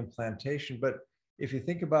a reimplantation, but if you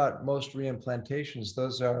think about most reimplantations,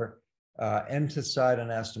 those are end to side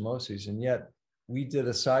anastomoses, and yet we did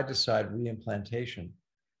a side to side reimplantation.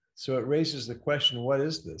 So it raises the question, what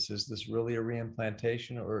is this? Is this really a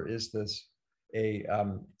reimplantation, or is this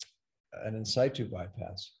an in situ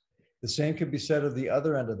bypass? The same could be said of the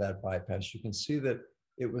other end of that bypass. You can see that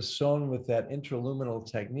it was sewn with that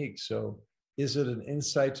intraluminal technique. So is it an in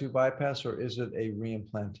situ bypass or is it a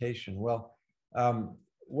reimplantation? Well,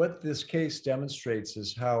 what this case demonstrates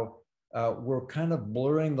is how we're kind of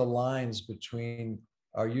blurring the lines between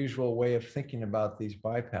our usual way of thinking about these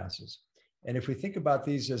bypasses. And if we think about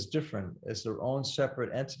these as different, as their own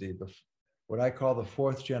separate entity, what I call the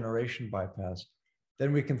fourth generation bypass,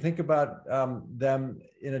 then we can think about them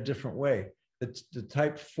in a different way. The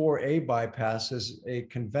type 4A bypass is a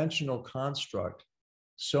conventional construct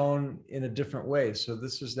sewn in a different way. So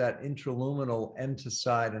this is that intraluminal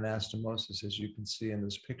end-to-side anastomosis, as you can see in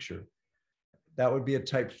this picture. That would be a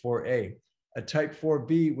type 4A. A type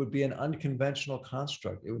 4B would be an unconventional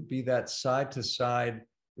construct. It would be that side-to-side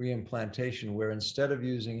reimplantation, where instead of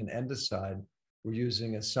using an end-to-side, we're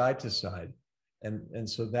using a side-to-side. And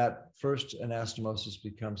so that first anastomosis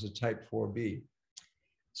becomes a type 4B.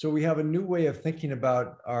 So we have a new way of thinking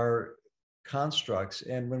about our constructs.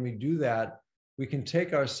 And when we do that, we can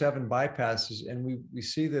take our 7 bypasses and we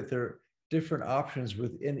see that there are different options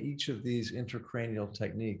within each of these intracranial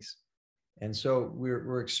techniques. And so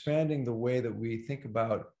we're expanding the way that we think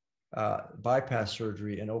about bypass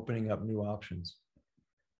surgery and opening up new options.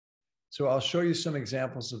 So I'll show you some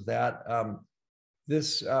examples of that.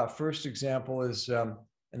 This first example is an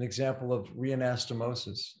example of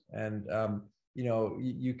reanastomosis. And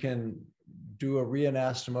you can do a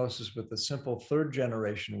reanastomosis with the simple 3rd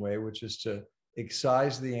generation way, which is to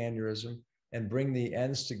excise the aneurysm and bring the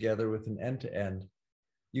ends together with an end-to-end.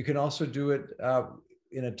 You can also do it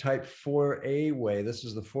in a type 4A way. This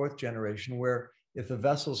is the 4th generation, where if the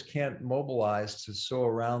vessels can't mobilize to sew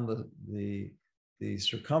around the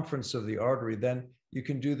circumference of the artery, then you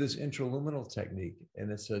can do this intraluminal technique. And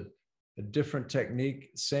it's a different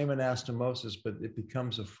technique, same anastomosis, but it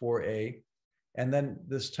becomes a 4A. And then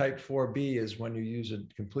this type 4B is when you use a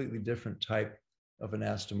completely different type of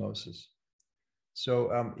anastomosis.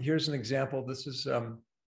 So here's an example. This is a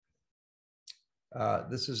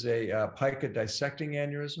pica dissecting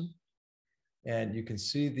aneurysm. And you can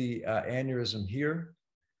see the aneurysm here.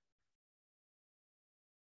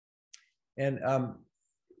 And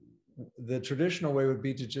the traditional way would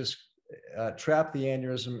be to just trap the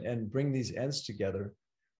aneurysm and bring these ends together.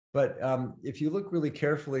 But if you look really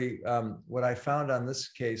carefully, what I found on this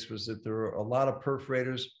case was that there were a lot of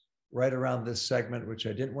perforators right around this segment, which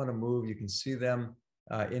I didn't want to move. You can see them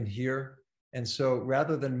in here. And so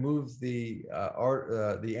rather than move the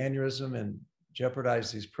aneurysm and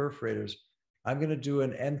jeopardize these perforators, I'm going to do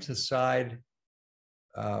an end-to-side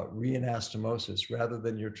reanastomosis rather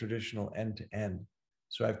than your traditional end-to-end.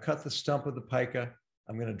 So I've cut the stump of the pica.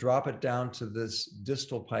 I'm going to drop it down to this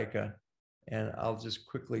distal pica, and I'll just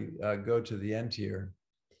quickly go to the end here.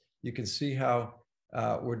 You can see how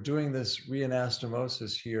we're doing this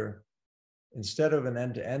reanastomosis here. Instead of an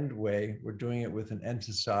end-to-end way, we're doing it with an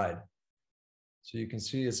end-to-side. So you can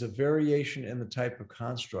see it's a variation in the type of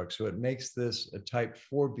construct. So it makes this a type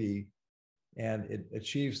 4B, and it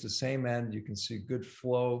achieves the same end. You can see good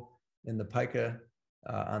flow in the pica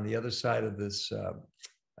on the other side of this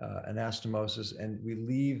anastomosis, and we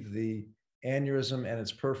leave the aneurysm and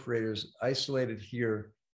its perforators isolated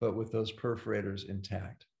here, but with those perforators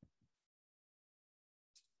intact.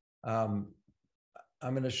 I'm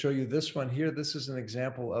going to show you this one here. This is an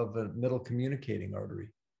example of a middle communicating artery.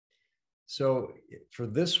 So for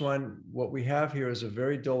this one, what we have here is a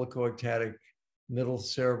very dolichoectatic middle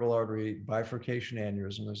cerebral artery bifurcation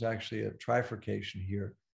aneurysm. There's actually a trifurcation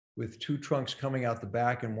here with 2 trunks coming out the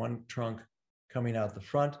back and 1 trunk coming out the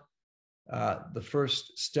front. The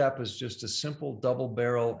first step is just a simple double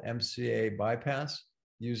barrel MCA bypass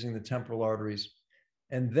using the temporal arteries.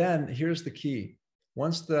 And then here's the key.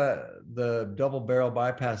 Once the double barrel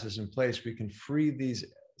bypass is in place, we can free these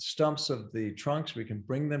stumps of the trunks, we can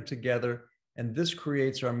bring them together, and this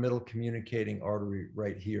creates our middle communicating artery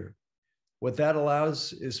right here. What that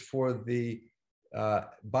allows is for the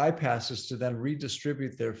bypasses to then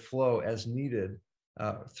redistribute their flow as needed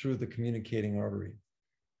through the communicating artery.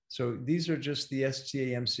 So these are just the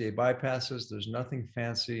STA-MCA bypasses. There's nothing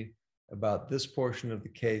fancy about this portion of the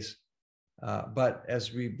case. But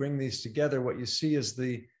as we bring these together, what you see is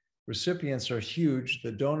the recipients are huge,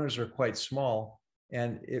 the donors are quite small,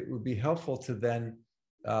 and it would be helpful to then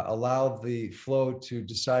allow the flow to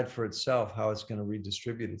decide for itself how it's going to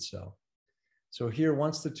redistribute itself. So here,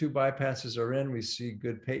 once the 2 bypasses are in, we see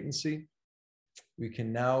good patency. We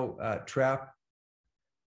can now trap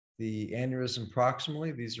the aneurysm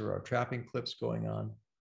proximally. These are our trapping clips going on.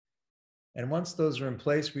 And once those are in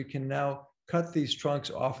place, we can now cut these trunks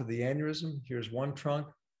off of the aneurysm. Here's 1 trunk.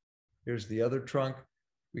 Here's the other trunk.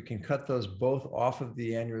 We can cut those both off of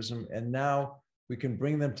the aneurysm, and now we can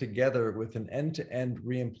bring them together with an end-to-end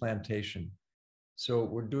reimplantation. So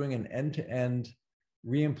we're doing an end-to-end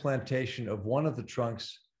reimplantation of one of the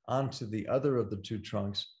trunks onto the other of the 2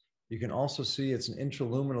 trunks. You can also see it's an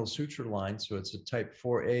intraluminal suture line, so it's a type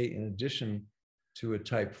 4A in addition to a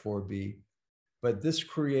type 4B. but this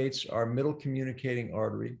creates our middle communicating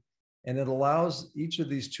artery, and it allows each of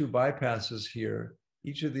these two bypasses here,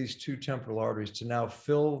 each of these two temporal arteries to now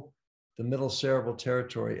fill the middle cerebral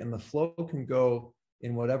territory, and the flow can go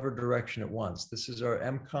in whatever direction it wants. This is our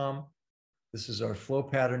MCOM. This is our flow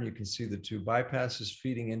pattern. You can see the two bypasses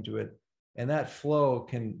feeding into it, and that flow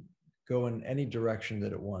can go in any direction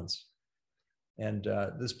that it wants. And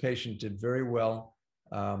this patient did very well,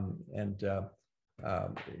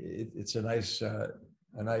 it's a nice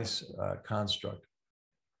construct.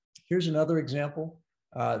 Here's another example.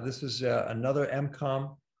 This is another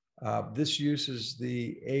MCOM. This uses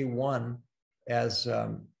the A1 as,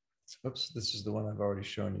 oops, this is the one I've already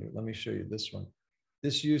shown you. Let me show you this one.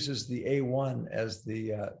 This uses the A1 as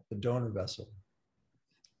the donor vessel.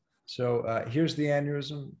 So here's the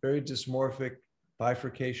aneurysm, very dysmorphic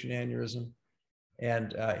bifurcation aneurysm.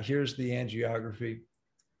 And here's the angiography.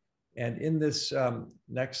 And in this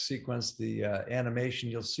next sequence, the animation,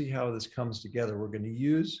 you'll see how this comes together. We're going to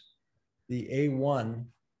use the A1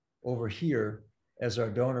 over here as our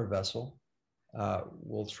donor vessel.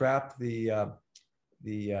 We'll trap the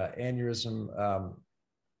aneurysm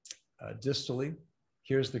distally.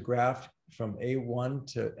 Here's the graft from A1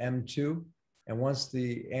 to M2. And once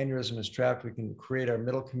the aneurysm is trapped, we can create our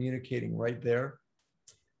middle communicating right there.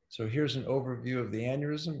 So here's an overview of the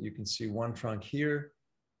aneurysm. You can see one trunk here.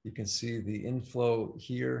 You can see the inflow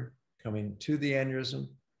here coming to the aneurysm.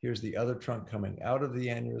 Here's the other trunk coming out of the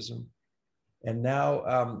aneurysm. And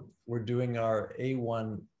now we're doing our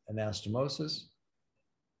A1 anastomosis.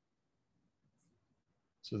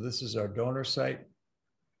 So this is our donor site.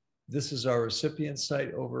 This is our recipient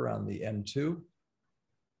site over on the M2,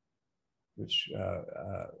 which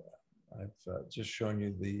I've just shown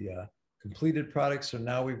you the completed product. So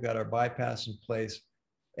now we've got our bypass in place.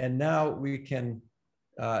 And now we can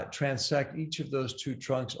transect each of those two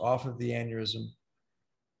trunks off of the aneurysm.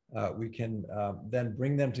 We can then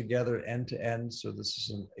bring them together end to end. So this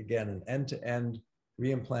is, again, an end-to-end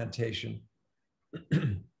reimplantation.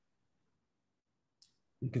 You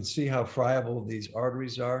can see how friable these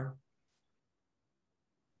arteries are.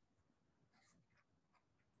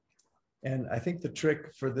 And I think the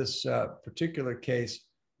trick for this particular case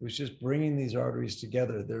was just bringing these arteries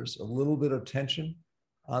together. There's a little bit of tension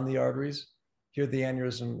on the arteries. Here, the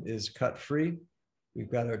aneurysm is cut free.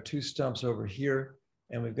 We've got our two stumps over here,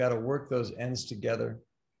 and we've got to work those ends together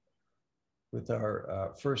with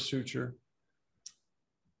our first suture.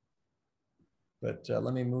 But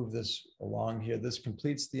let me move this along here. This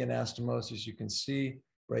completes the anastomosis. You can see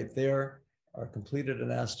right there our completed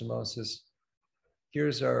anastomosis.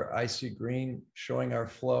 Here's our IC green showing our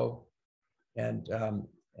flow. And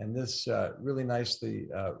this really nicely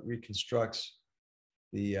reconstructs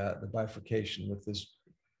the bifurcation with this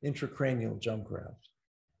intracranial jump graft.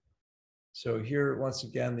 So here, once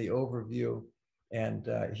again, the overview, and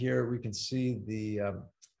here we can see the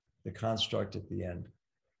construct at the end.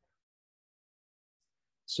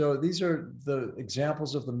 So these are the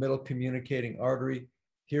examples of the middle communicating artery.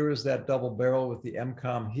 Here is that double barrel with the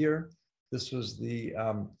MCOM here. This was the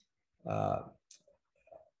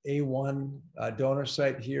A1 donor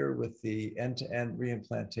site here with the end-to-end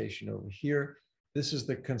reimplantation over here. This is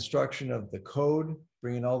the construction of the code,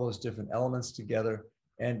 bringing all those different elements together.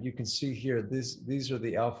 And you can see here, these are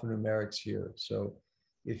the alphanumerics here. So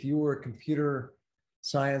if you were a computer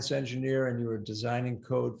science engineer and you were designing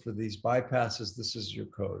code for these bypasses, this is your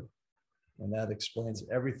code. And that explains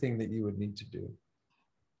everything that you would need to do.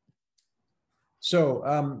 So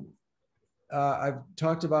I've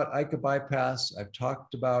talked about ICA bypass. I've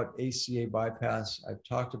talked about ACA bypass. I've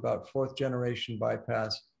talked about fourth generation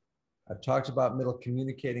bypass. I've talked about middle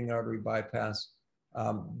communicating artery bypass.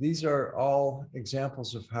 These are all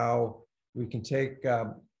examples of how we can take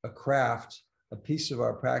a craft, a piece of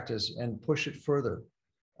our practice, and push it further.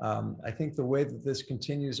 I think the way that this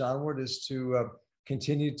continues onward is to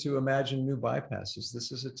continue to imagine new bypasses.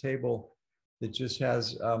 This is a table that just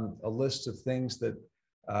has a list of things that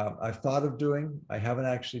I've thought of doing. I haven't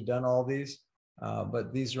actually done all these,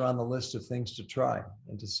 but these are on the list of things to try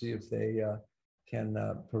and to see if they can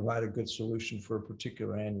provide a good solution for a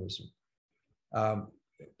particular aneurysm.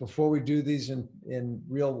 Before we do these in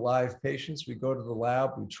real live patients, we go to the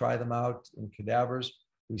lab, we try them out in cadavers,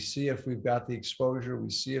 we see if we've got the exposure, we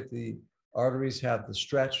see if the arteries have the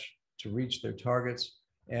stretch to reach their targets,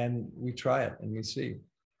 and we try it and we see.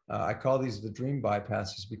 I call these the dream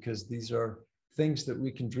bypasses because these are things that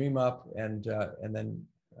we can dream up and then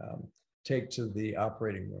take to the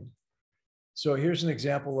operating room. So here's an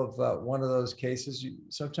example of one of those cases.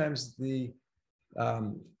 Sometimes the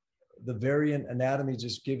the variant anatomy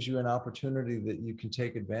just gives you an opportunity that you can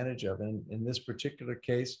take advantage of. And in this particular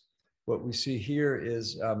case, what we see here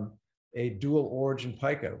is a dual origin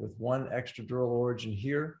pica with one extradural origin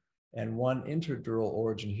here and one interdural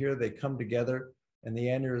origin here. They come together and the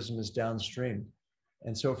aneurysm is downstream.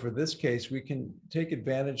 And so for this case, we can take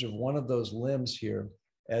advantage of one of those limbs here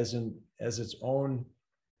as its own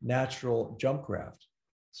natural jump graft.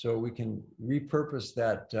 So we can repurpose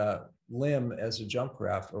that limb as a jump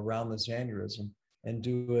graft around this aneurysm and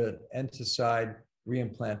do an end-to-side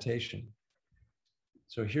reimplantation.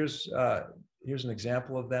 So here's an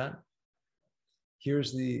example of that.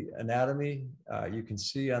 Here's the anatomy. You can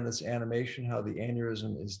see on this animation how the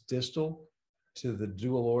aneurysm is distal to the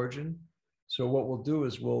dual origin. So what we'll do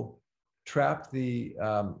is we'll trap the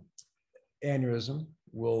aneurysm,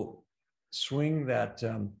 we'll swing that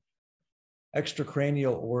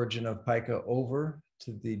extracranial origin of pica over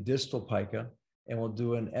to the distal pica, and we'll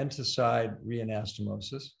do an end-to-side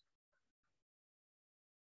reanastomosis.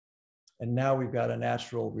 And now we've got a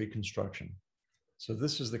natural reconstruction. So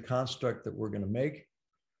this is the construct that we're going to make.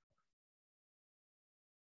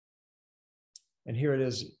 And here it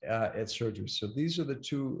is at surgery. So these are the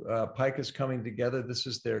two picas coming together. This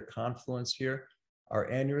is their confluence here. Our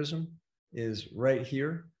aneurysm is right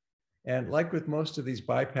here. And like with most of these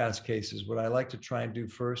bypass cases, what I like to try and do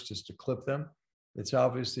first is to clip them. It's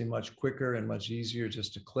obviously much quicker and much easier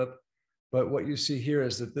just to clip. But what you see here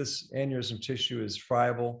is that this aneurysm tissue is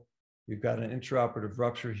friable. We've got an intraoperative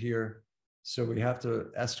rupture here. So we have to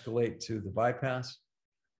escalate to the bypass.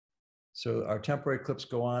 So our temporary clips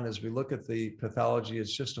go on. As we look at the pathology,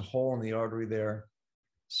 it's just a hole in the artery there.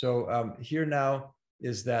 So here now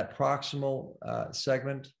is that proximal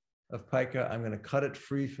segment of pica. I'm going to cut it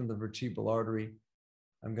free from the vertebral artery.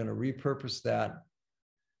 I'm going to repurpose that.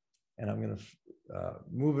 And I'm going to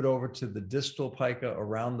move it over to the distal pica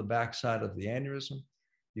around the backside of the aneurysm.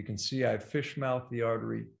 You can see I've fish mouthed the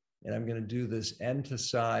artery, and I'm going to do this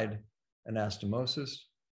end-to-side anastomosis.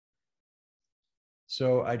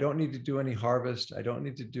 So I don't need to do any harvest. I don't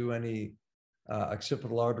need to do any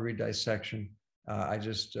occipital artery dissection. I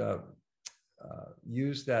just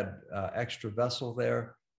use that extra vessel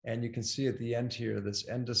there. And you can see at the end here, this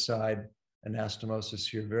end-to-side anastomosis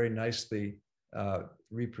here very nicely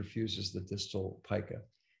reperfuses the distal pica.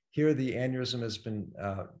 Here, the aneurysm has been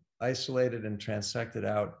isolated and transected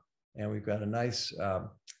out, and we've got a nice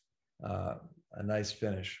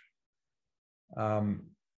finish.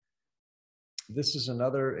 This is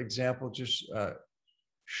another example just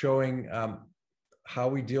showing how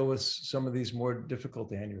we deal with some of these more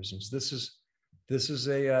difficult aneurysms. This is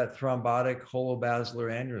a thrombotic holobasilar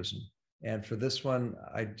aneurysm. And for this one,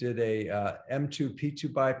 I did a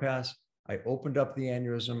M2-P2 bypass. I opened up the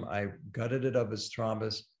aneurysm, I gutted it of its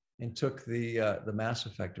thrombus, and took the mass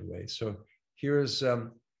effect away. So here's,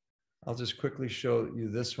 I'll just quickly show you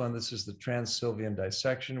this one. This is the transsylvian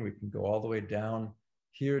dissection. We can go all the way down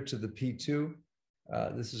here to the P2.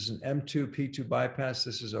 This is an M2-P2 bypass.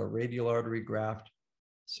 This is our radial artery graft.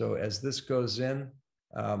 So as this goes in,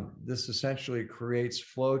 this essentially creates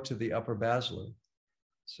flow to the upper basilar.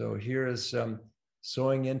 So here is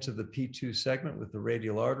sewing into the P2 segment with the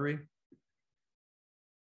radial artery.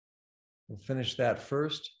 We'll finish that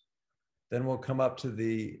first. Then we'll come up to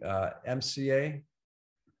the MCA.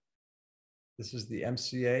 This is the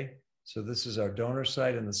MCA. So this is our donor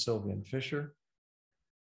site in the sylvian fissure.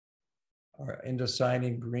 Our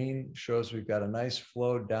indocyanine green shows we've got a nice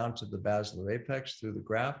flow down to the basilar apex through the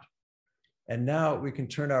graft. And now we can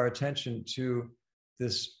turn our attention to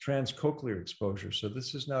this transcochlear exposure. So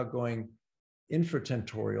this is now going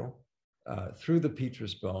infratentorial through the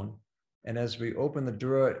petrous bone. And as we open the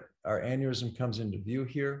dura, our aneurysm comes into view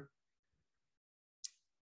here.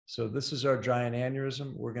 So this is our giant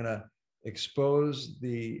aneurysm. We're going to expose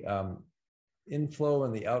the inflow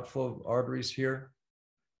and the outflow of arteries here.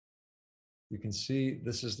 You can see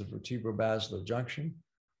this is the vertebrobasilar junction.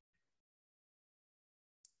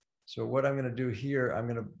 So what I'm going to do here, I'm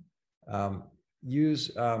going to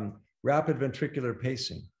use rapid ventricular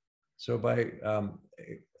pacing. So by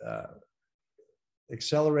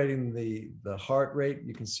accelerating the heart rate,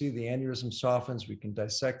 you can see the aneurysm softens. We can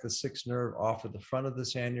dissect the sixth nerve off of the front of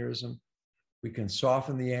this aneurysm. We can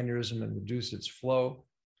soften the aneurysm and reduce its flow.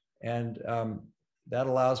 And that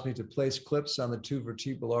allows me to place clips on the two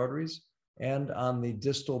vertebral arteries and on the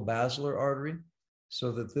distal basilar artery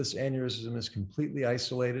so that this aneurysm is completely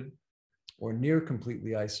isolated or near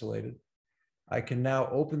completely isolated. I can now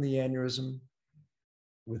open the aneurysm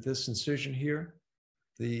with this incision here.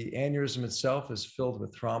 The aneurysm itself is filled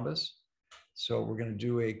with thrombus. So we're going to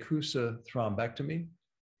do a CUSA thrombectomy.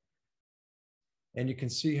 And you can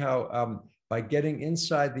see how by getting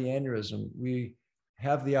inside the aneurysm, we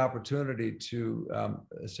have the opportunity to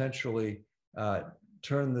essentially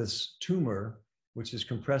turn this tumor, which is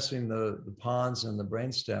compressing the pons and the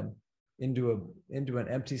brainstem, into an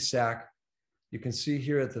empty sac. You can see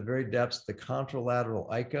here at the very depths, the contralateral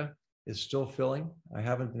ICA is still filling. I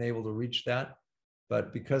haven't been able to reach that,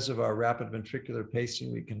 but because of our rapid ventricular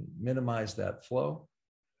pacing, we can minimize that flow.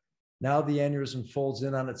 Now the aneurysm folds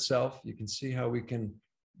in on itself. You can see how we can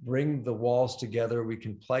bring the walls together. We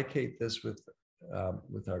can plicate this with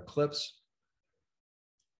our clips.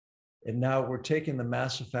 And now we're taking the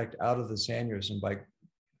mass effect out of this aneurysm by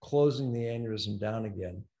closing the aneurysm down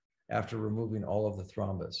again after removing all of the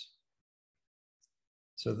thrombus.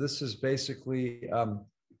 So this is basically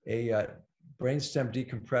a brainstem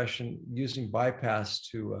decompression using bypass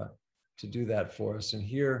to do that for us. And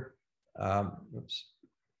here,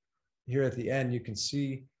 here at the end, you can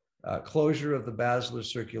see closure of the basilar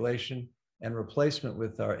circulation and replacement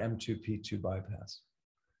with our M2P2 bypass.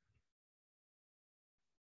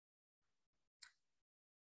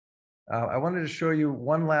 I wanted to show you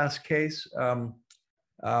one last case.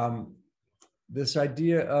 This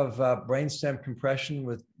idea of brainstem compression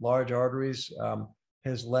with large arteries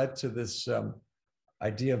has led to this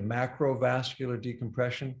idea of macrovascular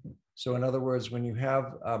decompression. So in other words, when you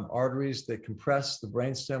have arteries that compress the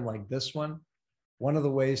brainstem like this one of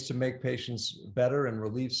the ways to make patients better and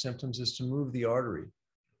relieve symptoms is to move the artery.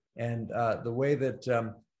 And the way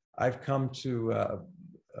that I've come to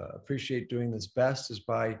appreciate doing this best is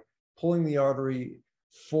by pulling the artery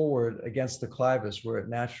forward against the clivus where it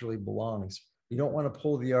naturally belongs. You don't want to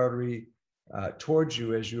pull the artery towards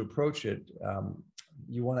you as you approach it.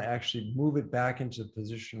 You want to actually move it back into the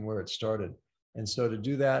position where it started. And so to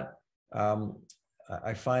do that,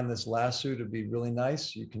 I find this lasso to be really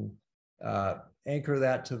nice. You can anchor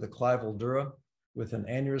that to the clival dura with an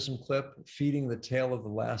aneurysm clip, feeding the tail of the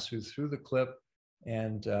lasso through the clip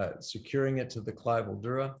and securing it to the clival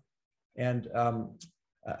dura. And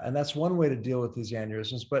that's one way to deal with these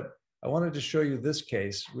aneurysms. But I wanted to show you this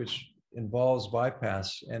case, which involves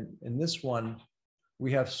bypass. And in this one,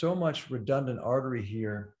 we have so much redundant artery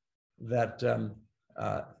here that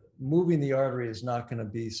moving the artery is not going to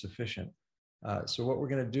be sufficient. So what we're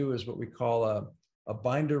going to do is what we call a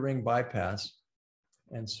binder ring bypass.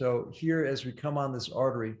 And so here, as we come on this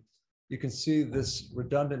artery, you can see this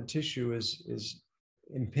redundant tissue is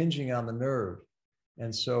impinging on the nerve.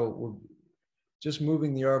 And so we're just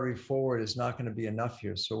moving the artery forward is not going to be enough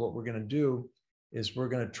here. So what we're going to do is we're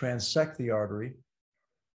going to transect the artery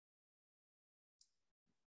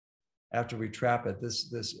after we trap it.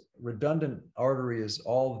 This redundant artery is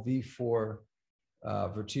all V4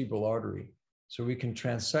 vertebral artery. So we can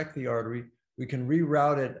transect the artery. We can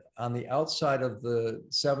reroute it on the outside of the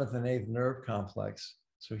 7th and 8th nerve complex.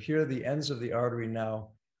 So here the ends of the artery now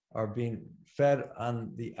are being fed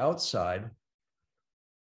on the outside.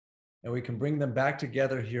 And we can bring them back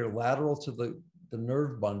together here lateral to the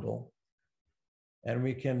nerve bundle. And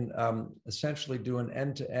we can essentially do an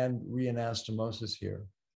end-to-end reanastomosis here.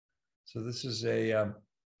 So this is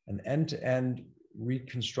an end-to-end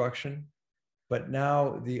reconstruction, but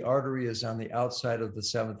now the artery is on the outside of the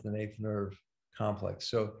 7th and 8th nerve complex.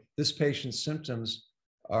 So this patient's symptoms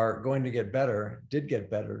are going to get better, did get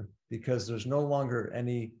better, because there's no longer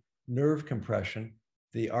any nerve compression.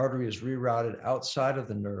 The artery is rerouted outside of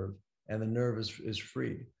the nerve and the nerve is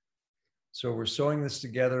freed. So we're sewing this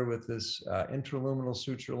together with this intraluminal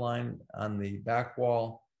suture line on the back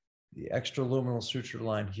wall, the extraluminal suture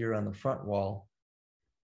line here on the front wall.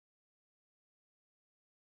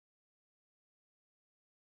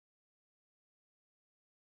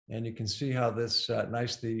 And you can see how this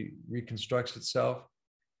nicely reconstructs itself.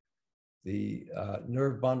 The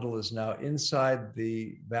nerve bundle is now inside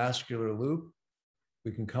the vascular loop.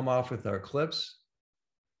 We can come off with our clips.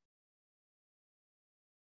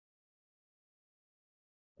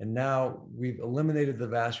 And now we've eliminated the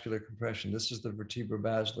vascular compression. This is the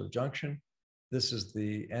vertebrobasilar junction. This is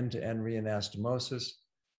the end-to-end reanastomosis.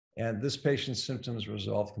 And this patient's symptoms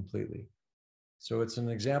resolved completely. So it's an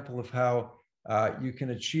example of how you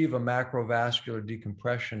can achieve a macrovascular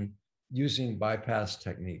decompression using bypass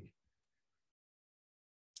technique.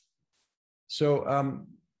 So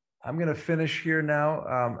I'm going to finish here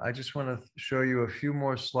now. I just want to show you a few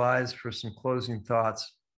more slides for some closing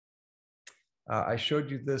thoughts. I showed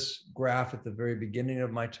you this graph at the very beginning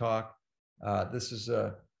of my talk. This is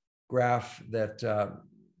a graph that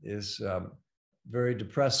is very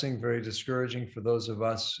depressing, very discouraging for those of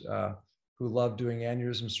us who love doing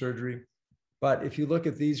aneurysm surgery. But if you look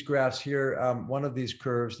at these graphs here, one of these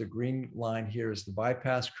curves, the green line here is the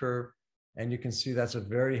bypass curve. And you can see that's a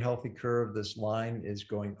very healthy curve. This line is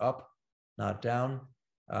going up, not down.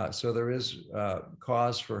 So there is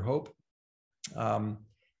cause for hope.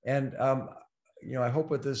 You know, I hope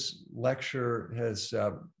what this lecture has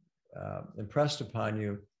impressed upon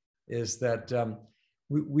you is that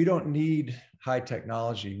we don't need high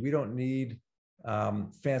technology. We don't need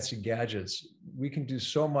fancy gadgets. We can do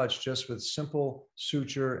so much just with simple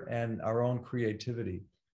suture and our own creativity.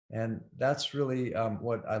 And that's really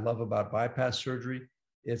what I love about bypass surgery.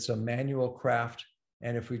 It's a manual craft.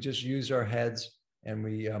 And if we just use our heads and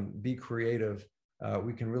we be creative,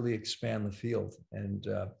 we can really expand the field and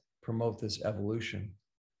promote this evolution.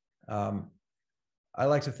 I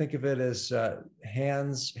like to think of it as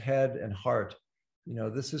hands, head, and heart. You know,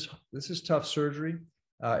 this is tough surgery.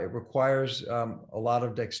 It requires a lot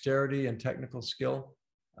of dexterity and technical skill.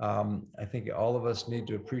 I think all of us need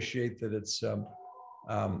to appreciate that it's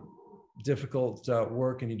difficult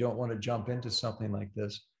work and you don't want to jump into something like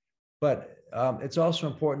this. But it's also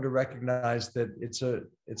important to recognize that it's a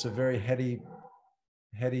very heady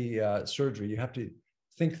surgery. You have to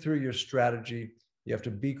think through your strategy. You have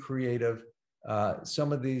to be creative.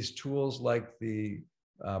 Some of these tools like the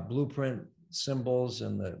blueprint symbols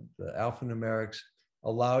and the alphanumerics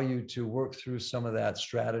allow you to work through some of that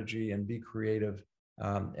strategy and be creative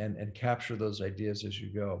and capture those ideas as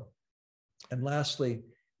you go. And lastly,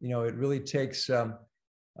 you know, it really takes heart.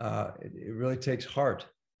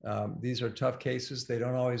 These are tough cases. They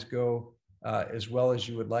don't always go as well as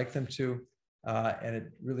you would like them to, and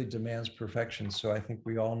it really demands perfection. So I think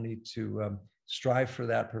we all need to strive for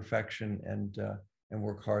that perfection and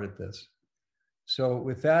work hard at this. So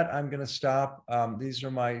with that, I'm going to stop. These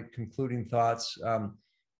are my concluding thoughts.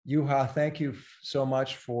 Juha, thank you so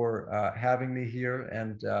much for having me here,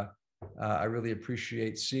 and I really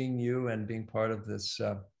appreciate seeing you and being part of this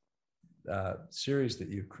series that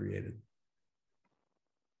you've created.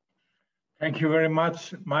 Thank you very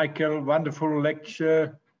much, Michael. Wonderful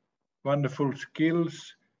lecture, wonderful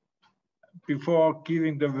skills. Before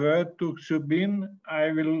giving the word to Subin,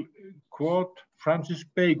 I will quote Francis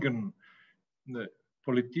Bacon, the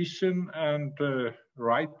politician and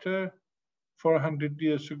writer 400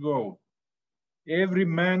 years ago. Every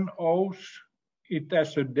man owes it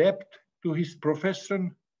as a debt to his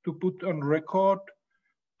profession to put on record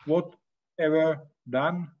whatever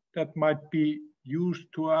done that might be used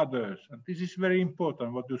to others. And this is very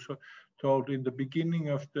important, what you told in the beginning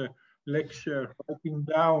of the lecture, writing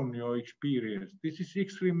down your experience. This is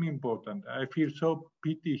extremely important. I feel so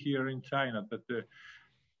pity here in China that the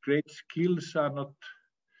great skills are not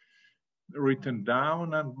written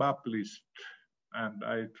down and published. And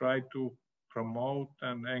I try to promote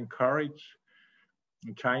and encourage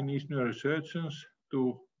Chinese neurosurgeons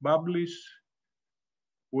to publish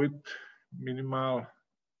with minimal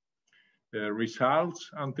results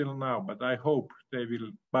until now, but I hope they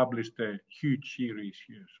will publish the huge series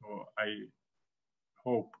here. So I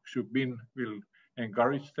hope Subin will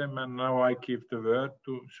encourage them. And now I give the word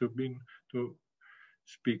to Subin to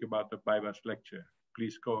speak about the bypass lecture.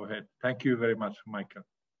 Please go ahead. Thank you very much, Michael.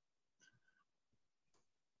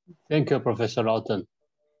 Thank you, Professor Lawton.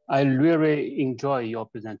 I really enjoy your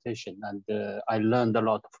presentation, and I learned a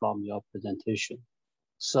lot from your presentation.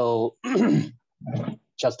 So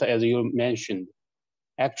just as you mentioned,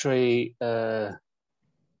 actually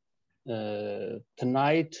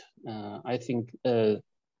tonight, I think there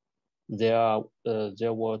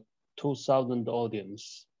were 2,000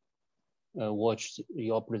 audience watched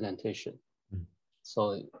your presentation.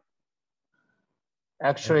 So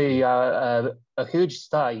actually a huge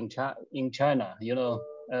star in China, you know,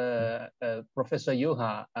 Professor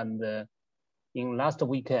Juha, and in last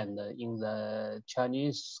weekend in the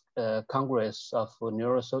Chinese Congress of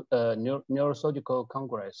Neurosurgical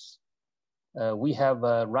Congress, we have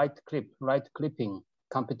a right clipping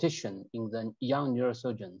competition in the young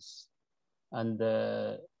neurosurgeons, and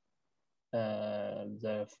the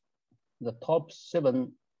top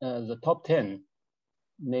 7, the top 10,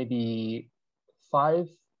 maybe 5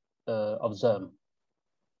 of them,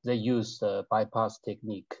 they use the bypass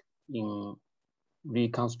technique in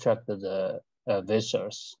reconstruct the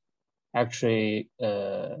vessels. Actually,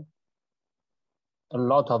 a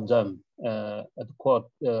lot of them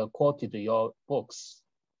quoted your books.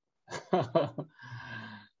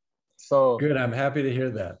 So good. I'm happy to hear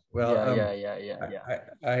that. Well, yeah.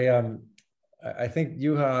 I think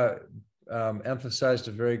Juha emphasized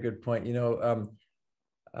a very good point. You know,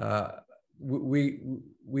 we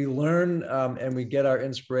learn and we get our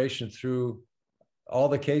inspiration through all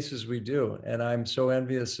the cases we do. And I'm so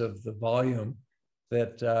envious of the volume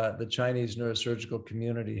that the Chinese neurosurgical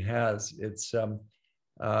community has. It's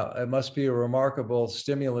It must be a remarkable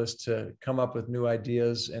stimulus to come up with new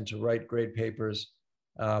ideas and to write great papers.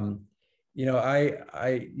 You know,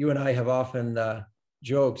 you and I have often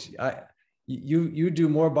joked. You do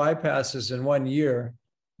more bypasses in 1 year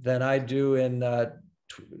than I do in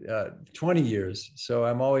 20 years. So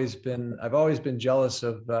I've always been jealous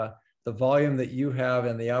of the volume that you have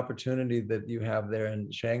and the opportunity that you have there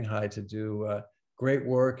in Shanghai to do great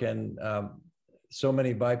work and so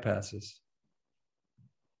many bypasses.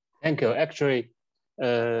 Thank you. Actually,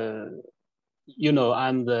 you know,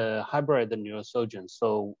 I'm the hybrid neurosurgeon,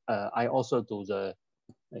 so I also do the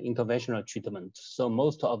interventional treatment. So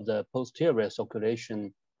most of the posterior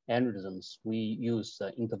circulation aneurysms, we use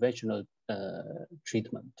interventional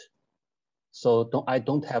treatment. So I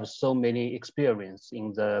don't have so many experience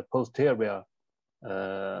in the posterior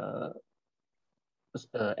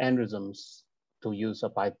aneurysms to use a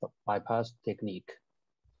bypass technique.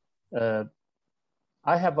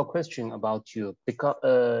 I have a question about you because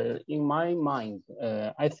in my mind,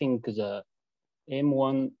 I think the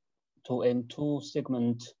M1 to M2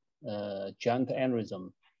 segment giant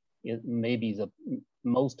aneurysm is maybe the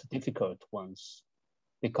most difficult ones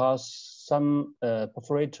because some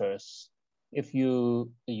perforators, if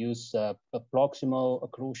you use a proximal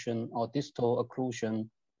occlusion or distal occlusion,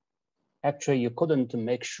 actually you couldn't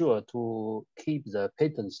make sure to keep the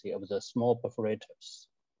patency of the small perforators.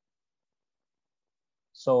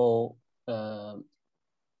 So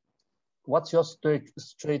what's your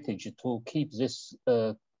strategy to keep this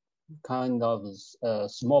kind of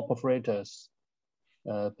small perforators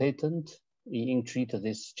patent in treat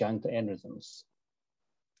these giant aneurysms?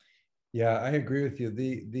 Yeah, I agree with you.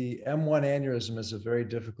 The M1 aneurysm is a very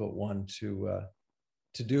difficult one to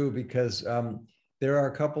do because there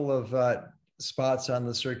are a couple of spots on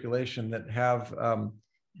the circulation that have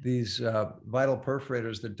these vital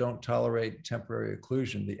perforators that don't tolerate temporary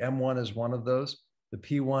occlusion. The M1 is one of those. The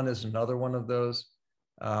P1 is another one of those.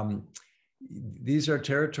 These are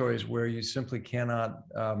territories where you simply cannot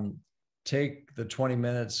take the 20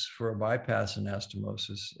 minutes for a bypass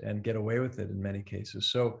anastomosis and get away with it in many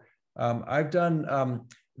cases. So I've done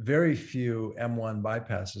very few M1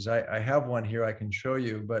 bypasses. I have one here I can show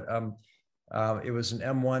you, but it was an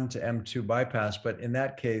M1 to M2 bypass. But in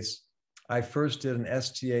that case, I first did an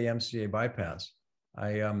STA-MCA bypass.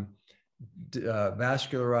 I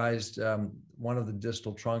vascularized one of the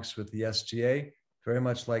distal trunks with the STA, very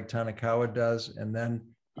much like Tanikawa does. And then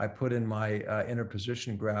I put in my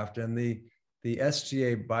interposition graft. And the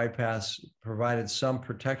STA bypass provided some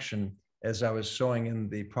protection as I was sewing in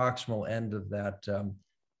the proximal end of that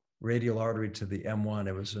radial artery to the M1.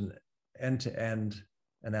 It was an end-to-end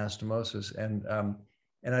anastomosis. And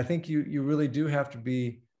I think you really do have to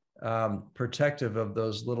be protective of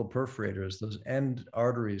those little perforators, those end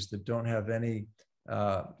arteries that don't have any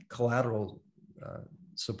collateral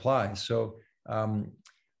supply. So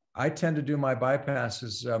I tend to do my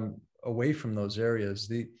bypasses away from those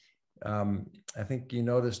areas. I think you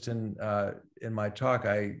noticed in my talk,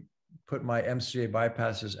 I put my MCA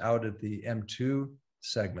bypasses out at the M2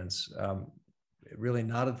 segments, really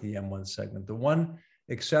not at the M1 segment. The one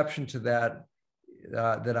exception to that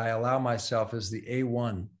that I allow myself is the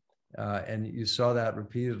A1. And you saw that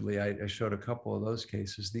repeatedly. I showed a couple of those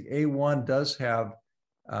cases. The A1 does have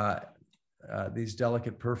these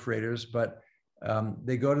delicate perforators, but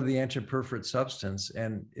they go to the antiperforate substance,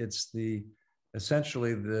 and it's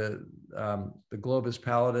essentially the globus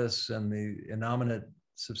pallidus and the innominate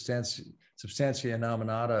substantia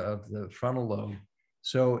innominata of the frontal lobe.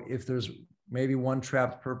 So if there's maybe one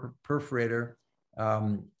trapped perforator,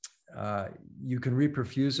 you can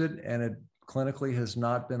reperfuse it, and it clinically has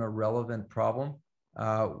not been a relevant problem.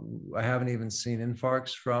 I haven't even seen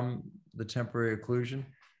infarcts from the temporary occlusion,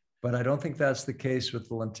 but I don't think that's the case with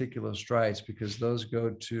the lenticular striates because those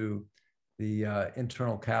go to the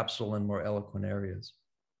internal capsule and more eloquent areas.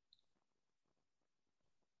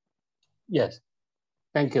 Yes,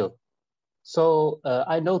 thank you. So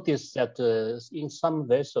I noticed that in some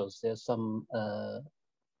vessels, there's some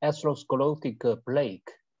atherosclerotic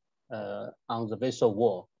plaque on the vessel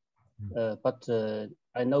wall. But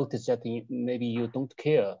I noticed that maybe you don't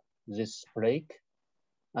care this plaque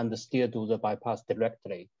and still do the bypass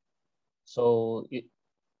directly. So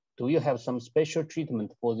do you have some special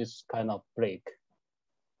treatment for this kind of plaque?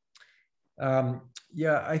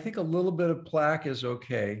 Yeah, I think a little bit of plaque is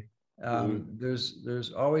okay.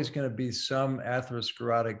 There's always going to be some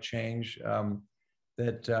atherosclerotic change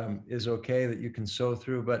that is okay that you can sew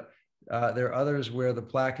through, but there are others where the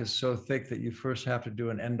plaque is so thick that you first have to do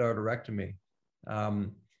an endarterectomy.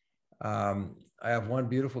 I have one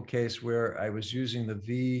beautiful case where I was using the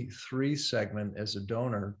V3 segment as a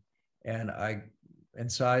donor, and I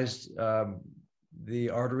incised the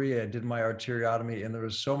artery. I did my arteriotomy, and there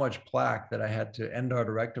was so much plaque that I had to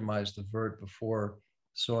endarterectomize the vert before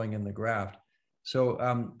sewing in the graft. So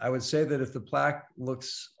I would say that if the plaque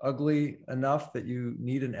looks ugly enough that you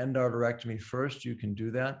need an endarterectomy first, you can do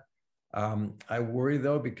that. I worry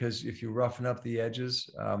though, because if you roughen up the edges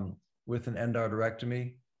with an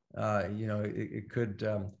endarterectomy, it could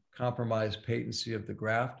compromise patency of the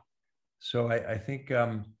graft. So I think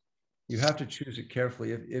you have to choose it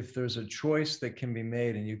carefully. If there's a choice that can be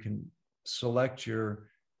made and you can select your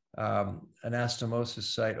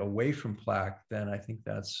anastomosis site away from plaque, then I think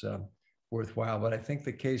that's worthwhile. But I think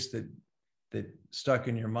the case that stuck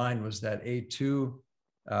in your mind was that A2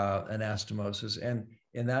 anastomosis. And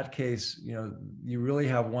in that case, you really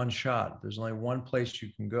have one shot. There's only one place you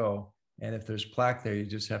can go. And if there's plaque there, you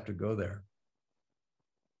just have to go there.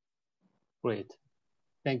 Great.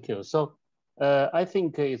 Thank you. So I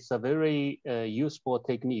think it's a very useful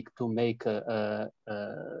technique to make a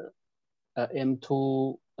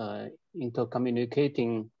M2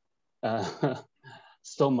 intercommunicating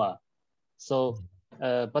stoma. So,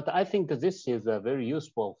 but I think this is very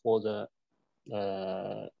useful for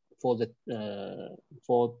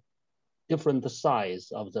different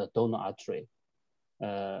size of the donor artery.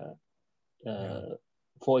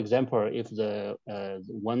 For example, if the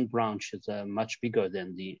one branch is much bigger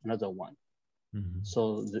than the another one,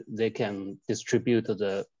 so they can distribute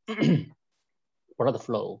the blood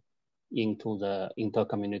flow into the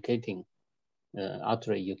intercommunicating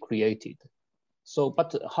artery you created. So,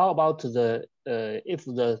 but how about the if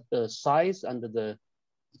the size and the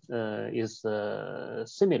is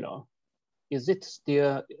similar? Is it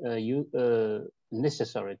still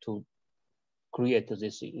necessary to create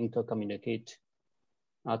this intercommunicate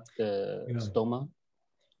at the stoma?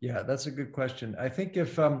 Yeah, that's a good question. I think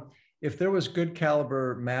if there was good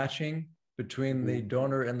caliber matching between the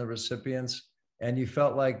donor and the recipients, and you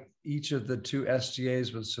felt like each of the two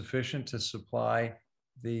SGAs was sufficient to supply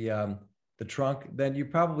the trunk, then you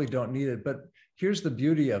probably don't need it. But here's the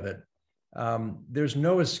beauty of it. There's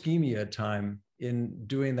no ischemia time in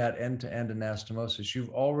doing that end-to-end anastomosis. You've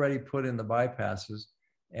already put in the bypasses,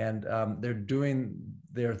 and they're doing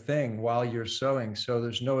their thing while you're sewing. So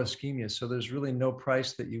there's no ischemia. So there's really no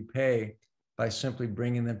price that you pay by simply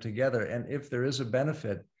bringing them together. And if there is a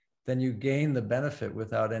benefit, then you gain the benefit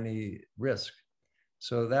without any risk.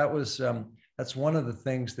 So that's one of the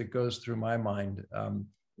things that goes through my mind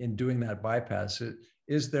in doing that bypass.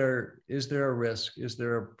 Is there a risk? Is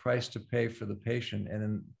there a price to pay for the patient?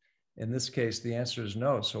 And in this case, the answer is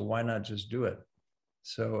no. So why not just do it?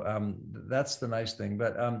 So that's the nice thing.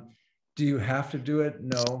 But do you have to do it?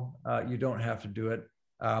 No, you don't have to do it.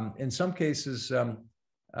 In some cases,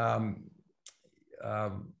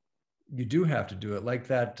 you do have to do it. Like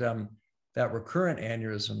that recurrent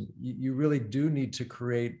aneurysm, you really do need to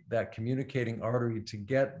create that communicating artery to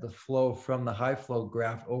get the flow from the high flow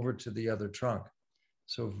graft over to the other trunk.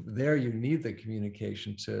 So there you need the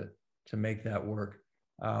communication to make that work.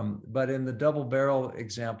 But in the double barrel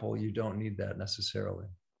example, you don't need that necessarily.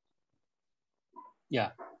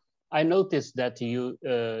 Yeah, I noticed that you,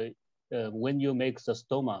 when you make the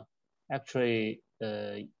stoma, actually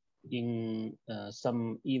in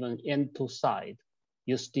some even end to side,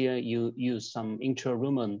 you use some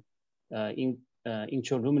intraluminal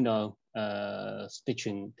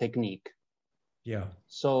stitching technique. Yeah.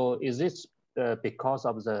 So is this because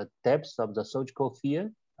of the depth of the surgical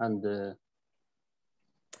field and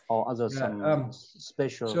or other some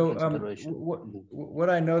special consideration? What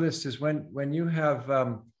I noticed is when you have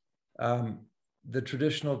the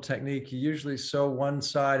traditional technique, you usually sew one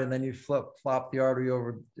side and then you flop the artery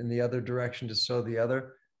over in the other direction to sew the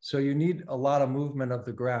other. So you need a lot of movement of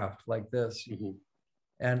the graft like this.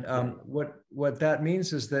 And what that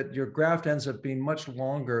means is that your graft ends up being much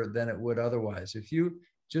longer than it would otherwise. If you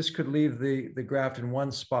just could leave the graft in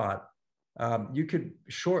one spot, you could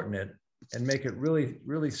shorten it and make it really,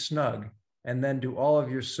 really snug, and then do all of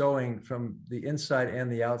your sewing from the inside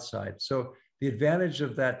and the outside. So the advantage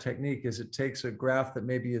of that technique is it takes a graft that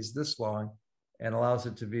maybe is this long and allows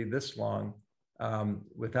it to be this long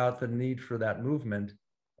without the need for that movement.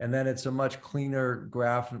 And then it's a much cleaner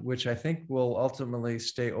graft, which I think will ultimately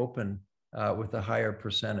stay open with a higher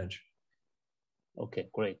percentage. Okay,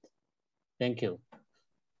 great. Thank you.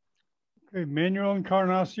 Okay, Manuel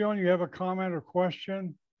Encarnacion, you have a comment or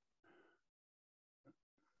question?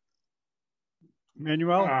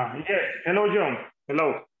 Manuel? Yes, hello, John.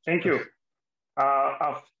 Hello, thank you.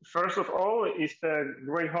 First of all, it's a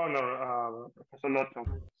great honor, Professor Lawton.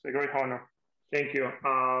 It's a great honor. Thank you.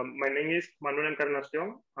 My name is Manuel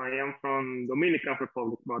Encarnacion. I am from Dominican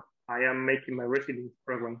Republic, but I am making my residency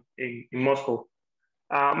program in Moscow.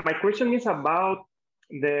 My question is about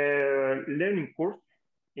the learning curve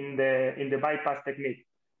in the bypass technique,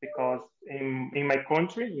 because in my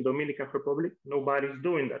country, in Dominican Republic, nobody's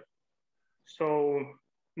doing that. So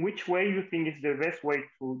which way you think is the best way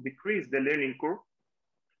to decrease the learning curve?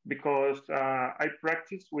 Because I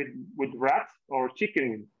practice with rats or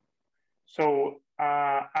chicken wing. So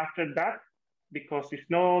after that, because it's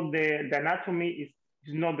not the anatomy is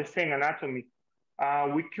not the same anatomy,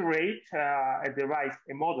 we create a device,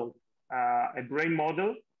 a model, a brain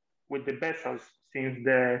model with the vessels, since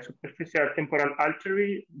the superficial temporal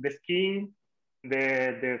artery, the skin,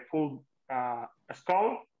 the full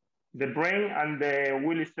skull, the brain, and the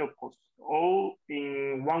Willis sulcus, all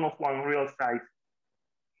in one-of-one real size,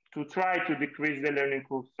 to try to decrease the learning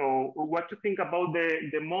curve. So what do you think about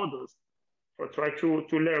the models for try to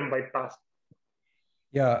learn bypass?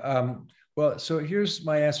 Yeah, well, so here's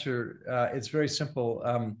my answer. It's very simple.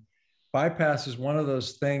 Bypass is one of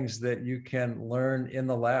those things that you can learn in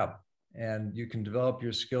the lab, and you can develop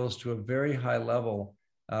your skills to a very high level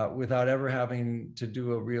without ever having to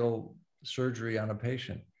do a real surgery on a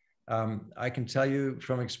patient. I can tell you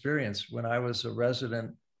from experience, when I was a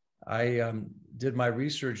resident, I did my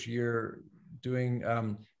research year doing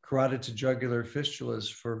carotid to jugular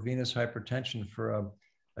fistulas for venous hypertension for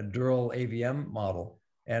a dural AVM model.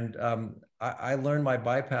 And I learned my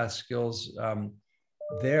bypass skills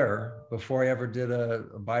there before I ever did a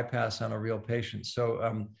bypass on a real patient.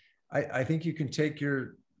 So I think you can take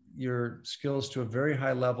your skills to a very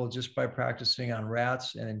high level just by practicing on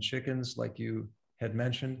rats and in chickens, like you had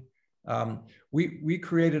mentioned. We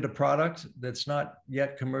created a product that's not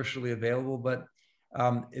yet commercially available, but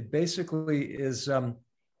it basically is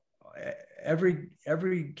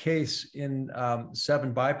every case in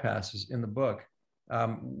 7 bypasses in the book.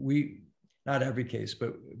 Not every case,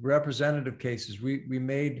 but representative cases, we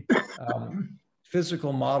made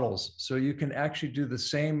physical models. So you can actually do the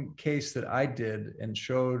same case that I did and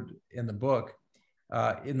showed in the book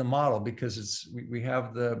in the model, because we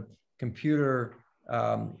have the computer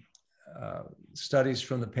studies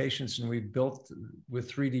from the patients, and we built with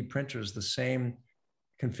 3D printers the same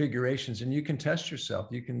configurations, and you can test yourself.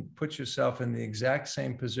 You can put yourself in the exact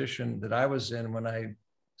same position that I was in when I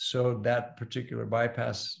sewed that particular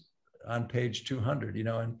bypass on page 200, you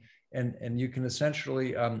know, and you can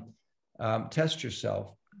essentially test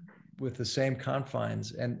yourself with the same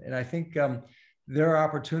confines. And I think there are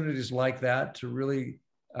opportunities like that to really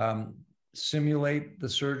simulate the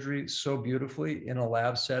surgery so beautifully in a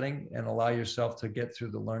lab setting and allow yourself to get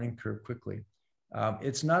through the learning curve quickly.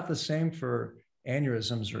 It's not the same for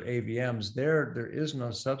aneurysms or AVMs. There is no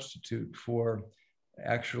substitute for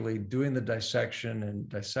actually doing the dissection and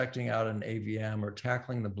dissecting out an AVM or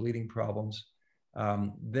tackling the bleeding problems.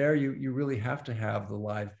 There you really have to have the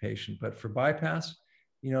live patient. But for bypass,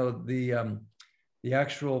 you know, the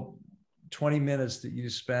actual 20 minutes that you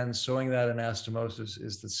spend sewing that anastomosis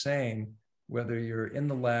is the same whether you're in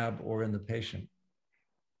the lab or in the patient.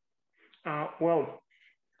 I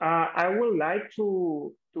would like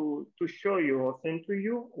to show you or send to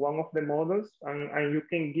you one of the models, and you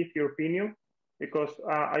can give your opinion, because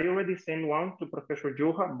I already sent one to Professor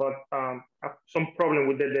Juha, but have some problem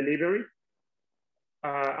with the delivery,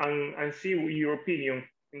 and see your opinion.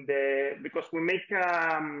 Because we make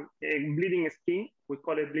a bleeding skin, we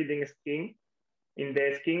call it bleeding skin, in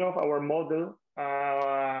the skin of our model.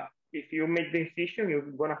 If you make the incision, you're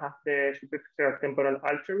gonna have the superficial temporal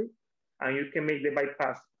artery, and you can make the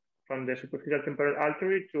bypass from the superficial temporal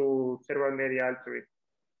artery to cerebral medial artery.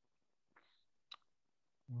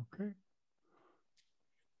 Okay.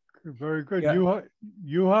 Very good. Yeah.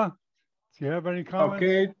 Juha, do you have any comments?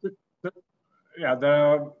 Okay.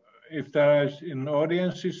 Yeah, if there is in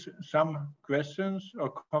audiences some questions or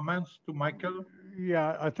comments to Michael.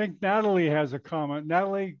 Yeah, I think Natalie has a comment.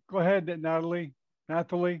 Natalie, go ahead, Natalie.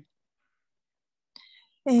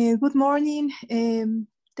 Good morning.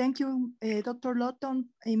 Thank you, Dr. Lawton.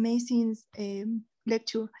 Amazing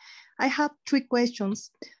lecture. I have 3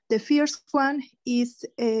 questions. The first one is,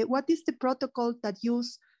 what is the protocol that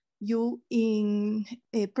you in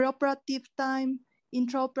preoperative time,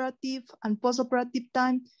 intraoperative, and postoperative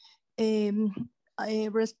time,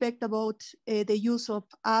 respect about the use of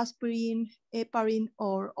aspirin, heparin,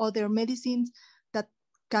 or other medicines that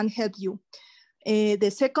can help you?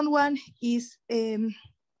 The second one is,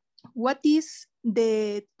 what is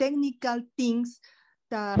the technical things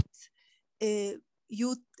that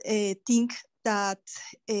you think that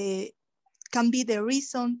can be the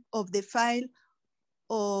reason of the fail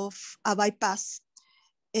of a bypass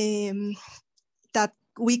that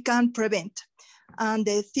we can prevent. And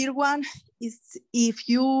the third one is if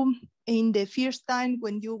you, in the first time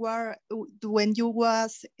when you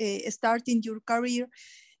was starting your career,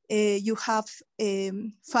 you have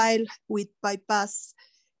filed with bypass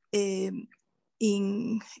and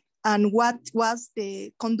what was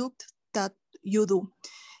the conduct that you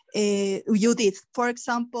did. For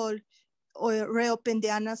example, or reopen the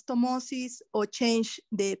anastomosis or change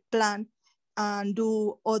the plan and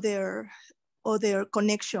do other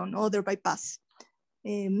connection, other bypass.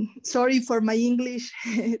 Sorry for my English.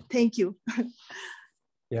 Thank you.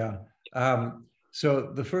 Yeah.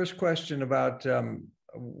 So the first question about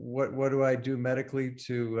what do I do medically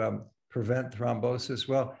to prevent thrombosis?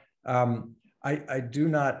 Well, I do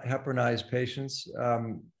not heparinize patients.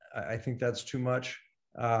 I think that's too much.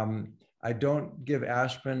 I don't give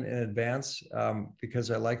aspirin in advance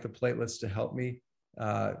because I like the platelets to help me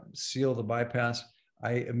seal the bypass.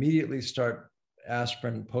 I immediately start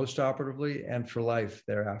aspirin postoperatively and for life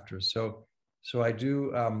thereafter. So I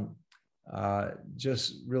do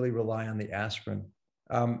just really rely on the aspirin.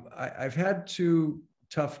 I've had 2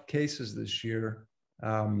 tough cases this year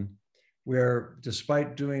where,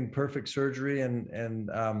 despite doing perfect surgery and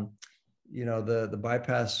you know, the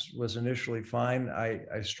bypass was initially fine,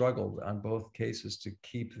 I struggled on both cases to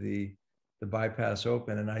keep the bypass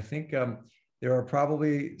open. And I think there are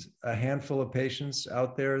probably a handful of patients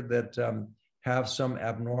out there that have some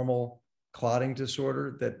abnormal clotting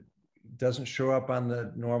disorder that doesn't show up on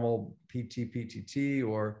the normal PT-PTT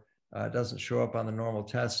or doesn't show up on the normal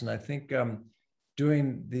tests. And I think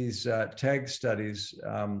doing these TEG studies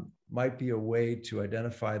might be a way to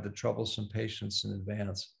identify the troublesome patients in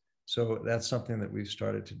advance. So that's something that we've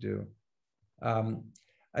started to do.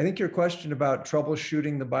 I think your question about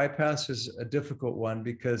troubleshooting the bypass is a difficult one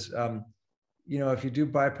because you know, if you do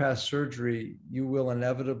bypass surgery, you will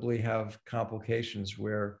inevitably have complications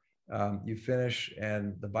where you finish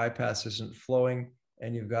and the bypass isn't flowing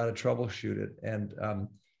and you've got to troubleshoot it. And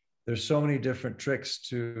there's so many different tricks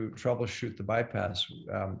to troubleshoot the bypass.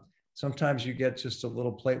 Sometimes you get just a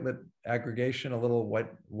little platelet aggregation, a little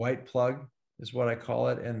white plug is what I call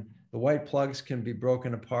it. And the white plugs can be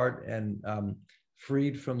broken apart and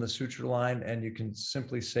freed from the suture line, and you can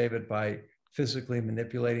simply save it by physically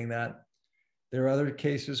manipulating that. There are other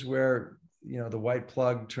cases where, you know, the white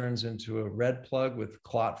plug turns into a red plug with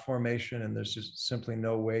clot formation, and there's just simply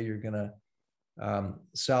no way you're going to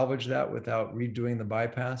salvage that without redoing the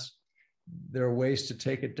bypass. There are ways to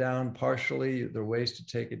take it down partially. There are ways to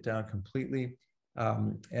take it down completely.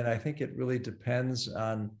 And I think it really depends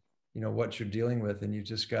on, you know, what you're dealing with, and you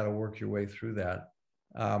just got to work your way through that.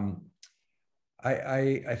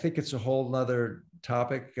 I think it's a whole nother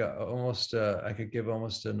topic. I could give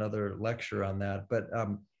almost another lecture on that, but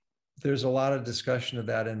there's a lot of discussion of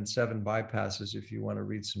that in 7 bypasses if you want to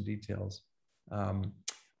read some details.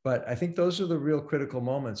 But I think those are the real critical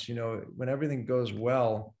moments. You know, when everything goes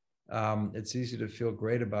well, it's easy to feel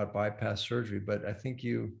great about bypass surgery, but I think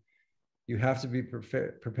you have to be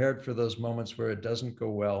prepared for those moments where it doesn't go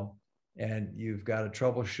well and you've got to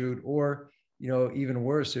troubleshoot, or, you know, even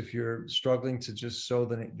worse, if you're struggling to just sew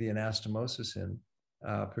the anastomosis in,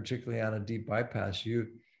 particularly on a deep bypass, you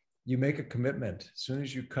make a commitment. As soon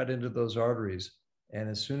as you cut into those arteries and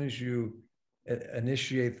as soon as you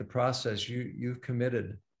initiate the process, you've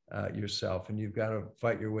committed yourself, and you've got to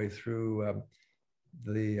fight your way through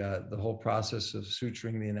the whole process of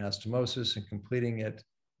suturing the anastomosis and completing it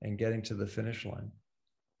and getting to the finish line.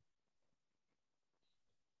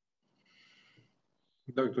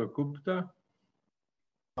 Dr. Gupta?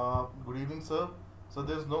 Good evening, sir. So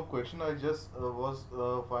there's no question. I just was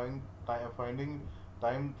finding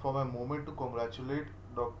time for my moment to congratulate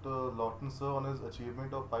Dr. Lawton, sir, on his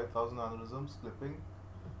achievement of 5,000 aneurysms clipping.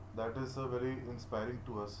 That is very inspiring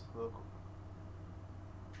to us.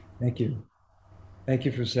 Thank you. Thank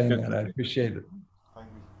you for saying that. I appreciate it. Thank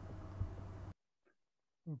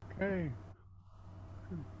you. Okay.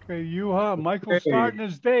 Okay, Michael's starting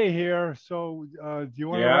his day here. So do you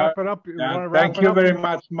want to wrap it up? Thank you very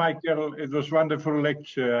much, Michael. It was a wonderful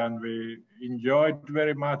lecture and we enjoyed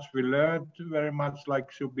very much. We learned very much,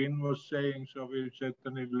 like Subin was saying, so we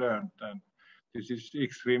certainly learned. And this is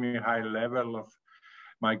extremely high level of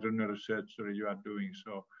microneurosurgery you are doing.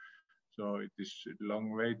 So it is a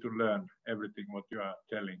long way to learn everything what you are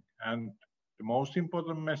telling. And the most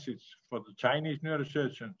important message for the Chinese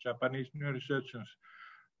neurosurgeons, Japanese neurosurgeons,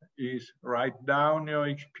 is write down your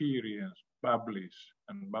experience, publish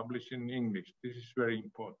in English. This is very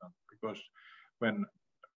important because when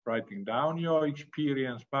writing down your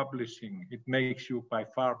experience, publishing, it makes you by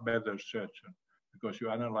far better surgeon because you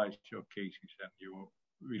analyze your cases and you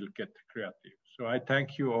will get creative. So I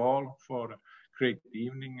thank you all for a great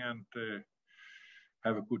evening, and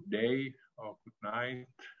have a good day or good night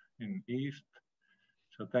in East.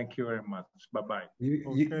 So thank you very much. Bye-bye.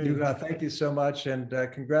 Thank you so much, and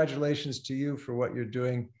congratulations to you for what you're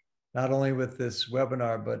doing, not only with this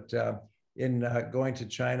webinar, but in going to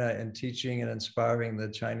China and teaching and inspiring the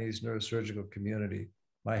Chinese neurosurgical community.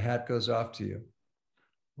 My hat goes off to you.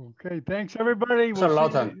 Okay, thanks everybody. So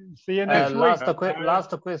We'll see you next week.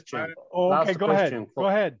 Last question. Oh, okay, go ahead. Go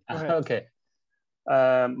ahead. Okay.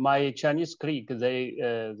 My Chinese colleague, they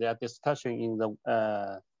are discussing in the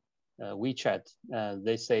WeChat.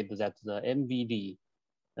 They said that the MVD,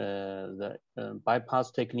 the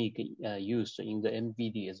bypass technique used in the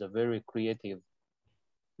MVD is a very creative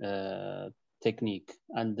technique.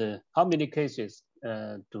 And how many cases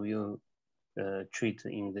do you treat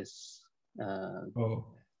in this?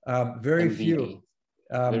 Very MVD? few.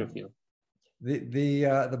 Very few.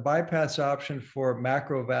 The bypass option for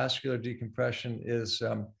macrovascular decompression is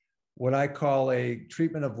what I call a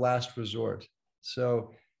treatment of last resort.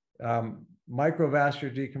 So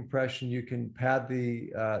microvascular decompression, you can pad the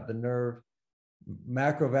nerve.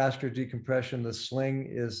 Macrovascular decompression, the sling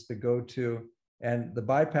is the go-to, and the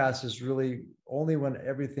bypass is really only when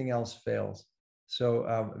everything else fails.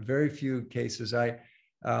 So very few cases.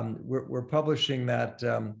 We're publishing that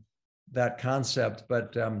that concept,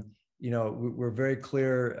 but we're very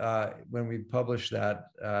clear when we publish that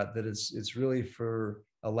that it's really for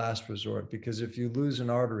a last resort, because if you lose an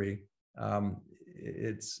artery,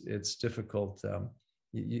 it's difficult.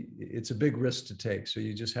 It's a big risk to take, so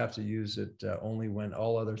you just have to use it only when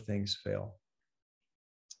all other things fail.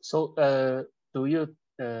 So do you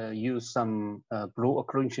use some blue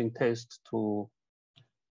occlusion test to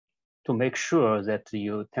make sure that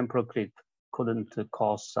your temporal clip couldn't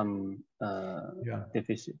cause some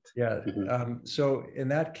deficit? Yeah. So in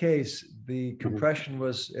that case, the compression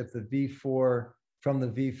was at the V4, from the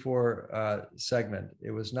V4 segment.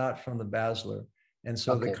 It was not from the basilar. And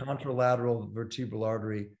so the contralateral vertebral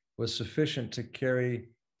artery was sufficient to carry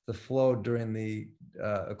the flow during the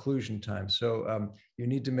occlusion time. So you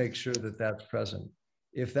need to make sure that that's present.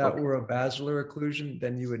 If that were a basilar occlusion,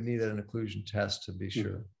 then you would need an occlusion test to be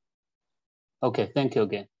sure. Okay, thank you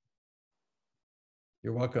again.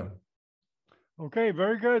 You're welcome. Okay,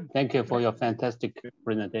 very good. Thank you for your fantastic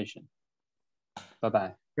presentation.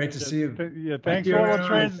 Bye-bye. Great to see you. Yeah, thanks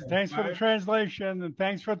for the translation, and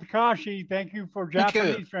thanks for Takashi. Thank you for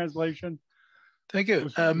Japanese translation. Thank you.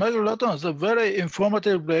 Mr. Lawton, the very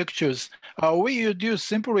informative lectures. We use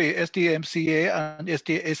simply SDMCA and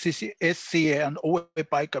SCA and OA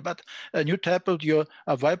pica, but a new type of your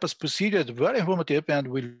bypass procedure is very informative, and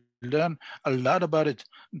we learn a lot about it.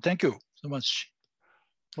 Thank you so much.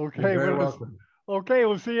 Okay, you're very welcome. Okay,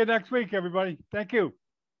 we'll see you next week, everybody. Thank you.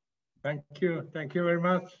 Thank you. Thank you very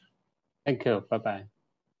much. Thank you. Bye-bye.